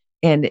about.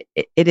 And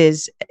it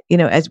is,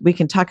 as we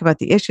can talk about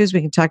the issues,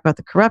 we can talk about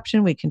the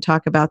corruption, we can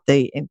talk about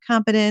the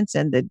incompetence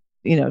and the,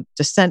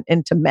 descent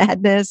into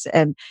madness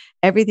and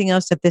everything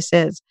else that this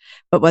is.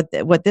 But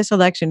what this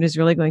election is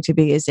really going to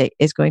be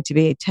is going to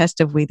be a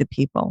test of we the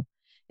people.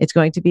 It's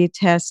going to be a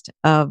test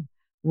of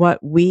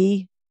what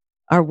we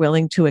are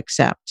willing to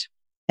accept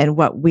and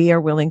what we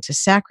are willing to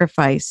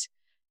sacrifice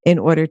in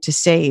order to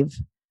save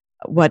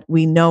what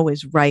we know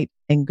is right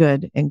and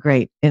good and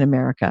great in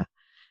America.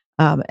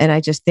 And I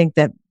just think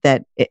that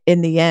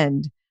in the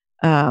end,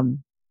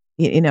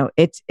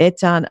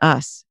 it's on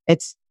us.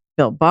 It's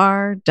Bill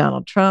Barr,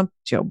 Donald Trump,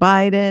 Joe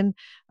Biden,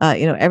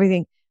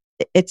 everything.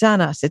 It's on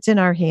us. It's in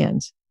our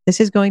hands. This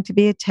is going to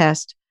be a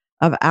test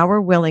of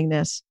our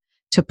willingness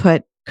to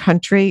put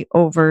country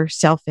over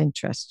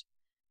self-interest,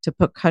 to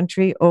put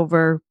country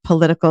over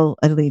political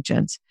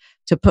allegiance,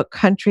 to put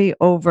country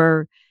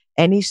over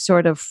any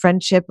sort of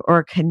friendship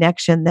or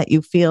connection that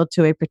you feel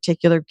to a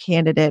particular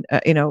candidate,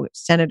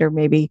 senator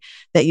maybe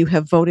that you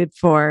have voted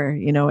for,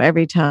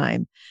 every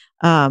time.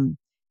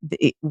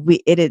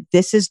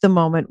 This is the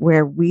moment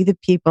where we, the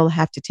people,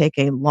 have to take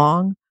a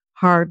long,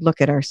 hard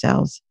look at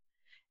ourselves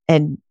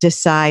and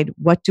decide,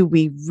 what do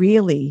we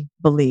really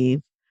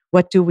believe?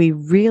 What do we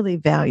really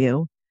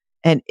value?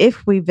 And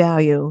if we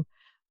value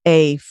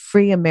a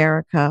free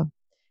America,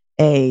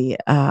 a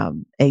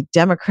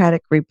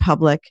democratic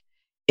republic,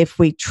 if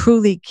we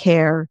truly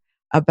care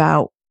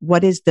about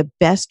what is the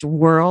best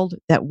world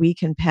that we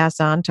can pass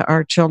on to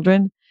our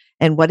children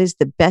and what is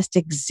the best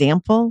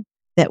example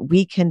that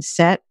we can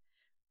set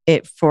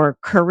it for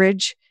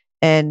courage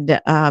and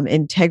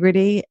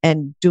integrity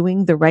and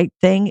doing the right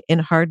thing in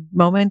hard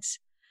moments,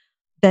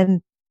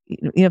 then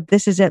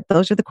this is it.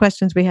 Those are the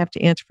questions we have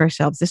to answer for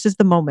ourselves. This is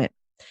the moment.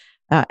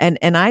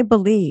 And I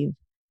believe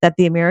that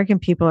the American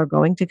people are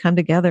going to come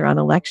together on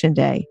Election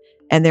Day,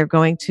 and they're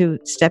going to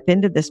step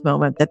into this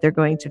moment, that they're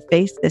going to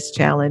face this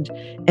challenge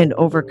and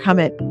overcome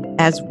it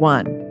as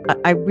one.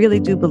 I really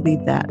do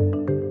believe that.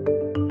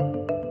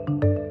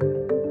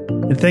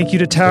 And thank you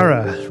to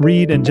Tara,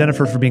 Reed, and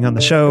Jennifer for being on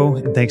the show.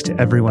 And thanks to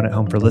everyone at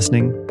home for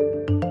listening.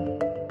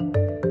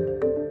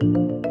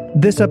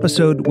 This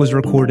episode was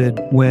recorded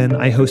when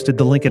I hosted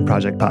the Lincoln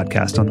Project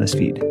podcast on this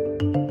feed.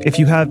 If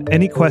you have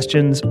any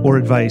questions or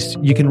advice,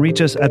 you can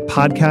reach us at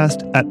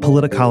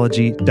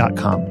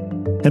podcast@politicology.com.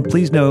 And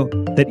please know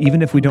that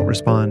even if we don't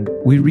respond,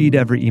 we read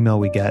every email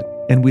we get,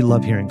 and we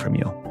love hearing from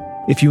you.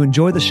 If you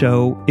enjoy the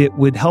show, it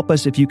would help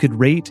us if you could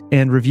rate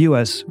and review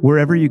us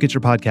wherever you get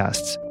your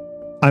podcasts.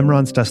 I'm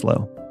Ron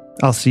Steslow.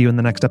 I'll see you in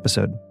the next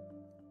episode.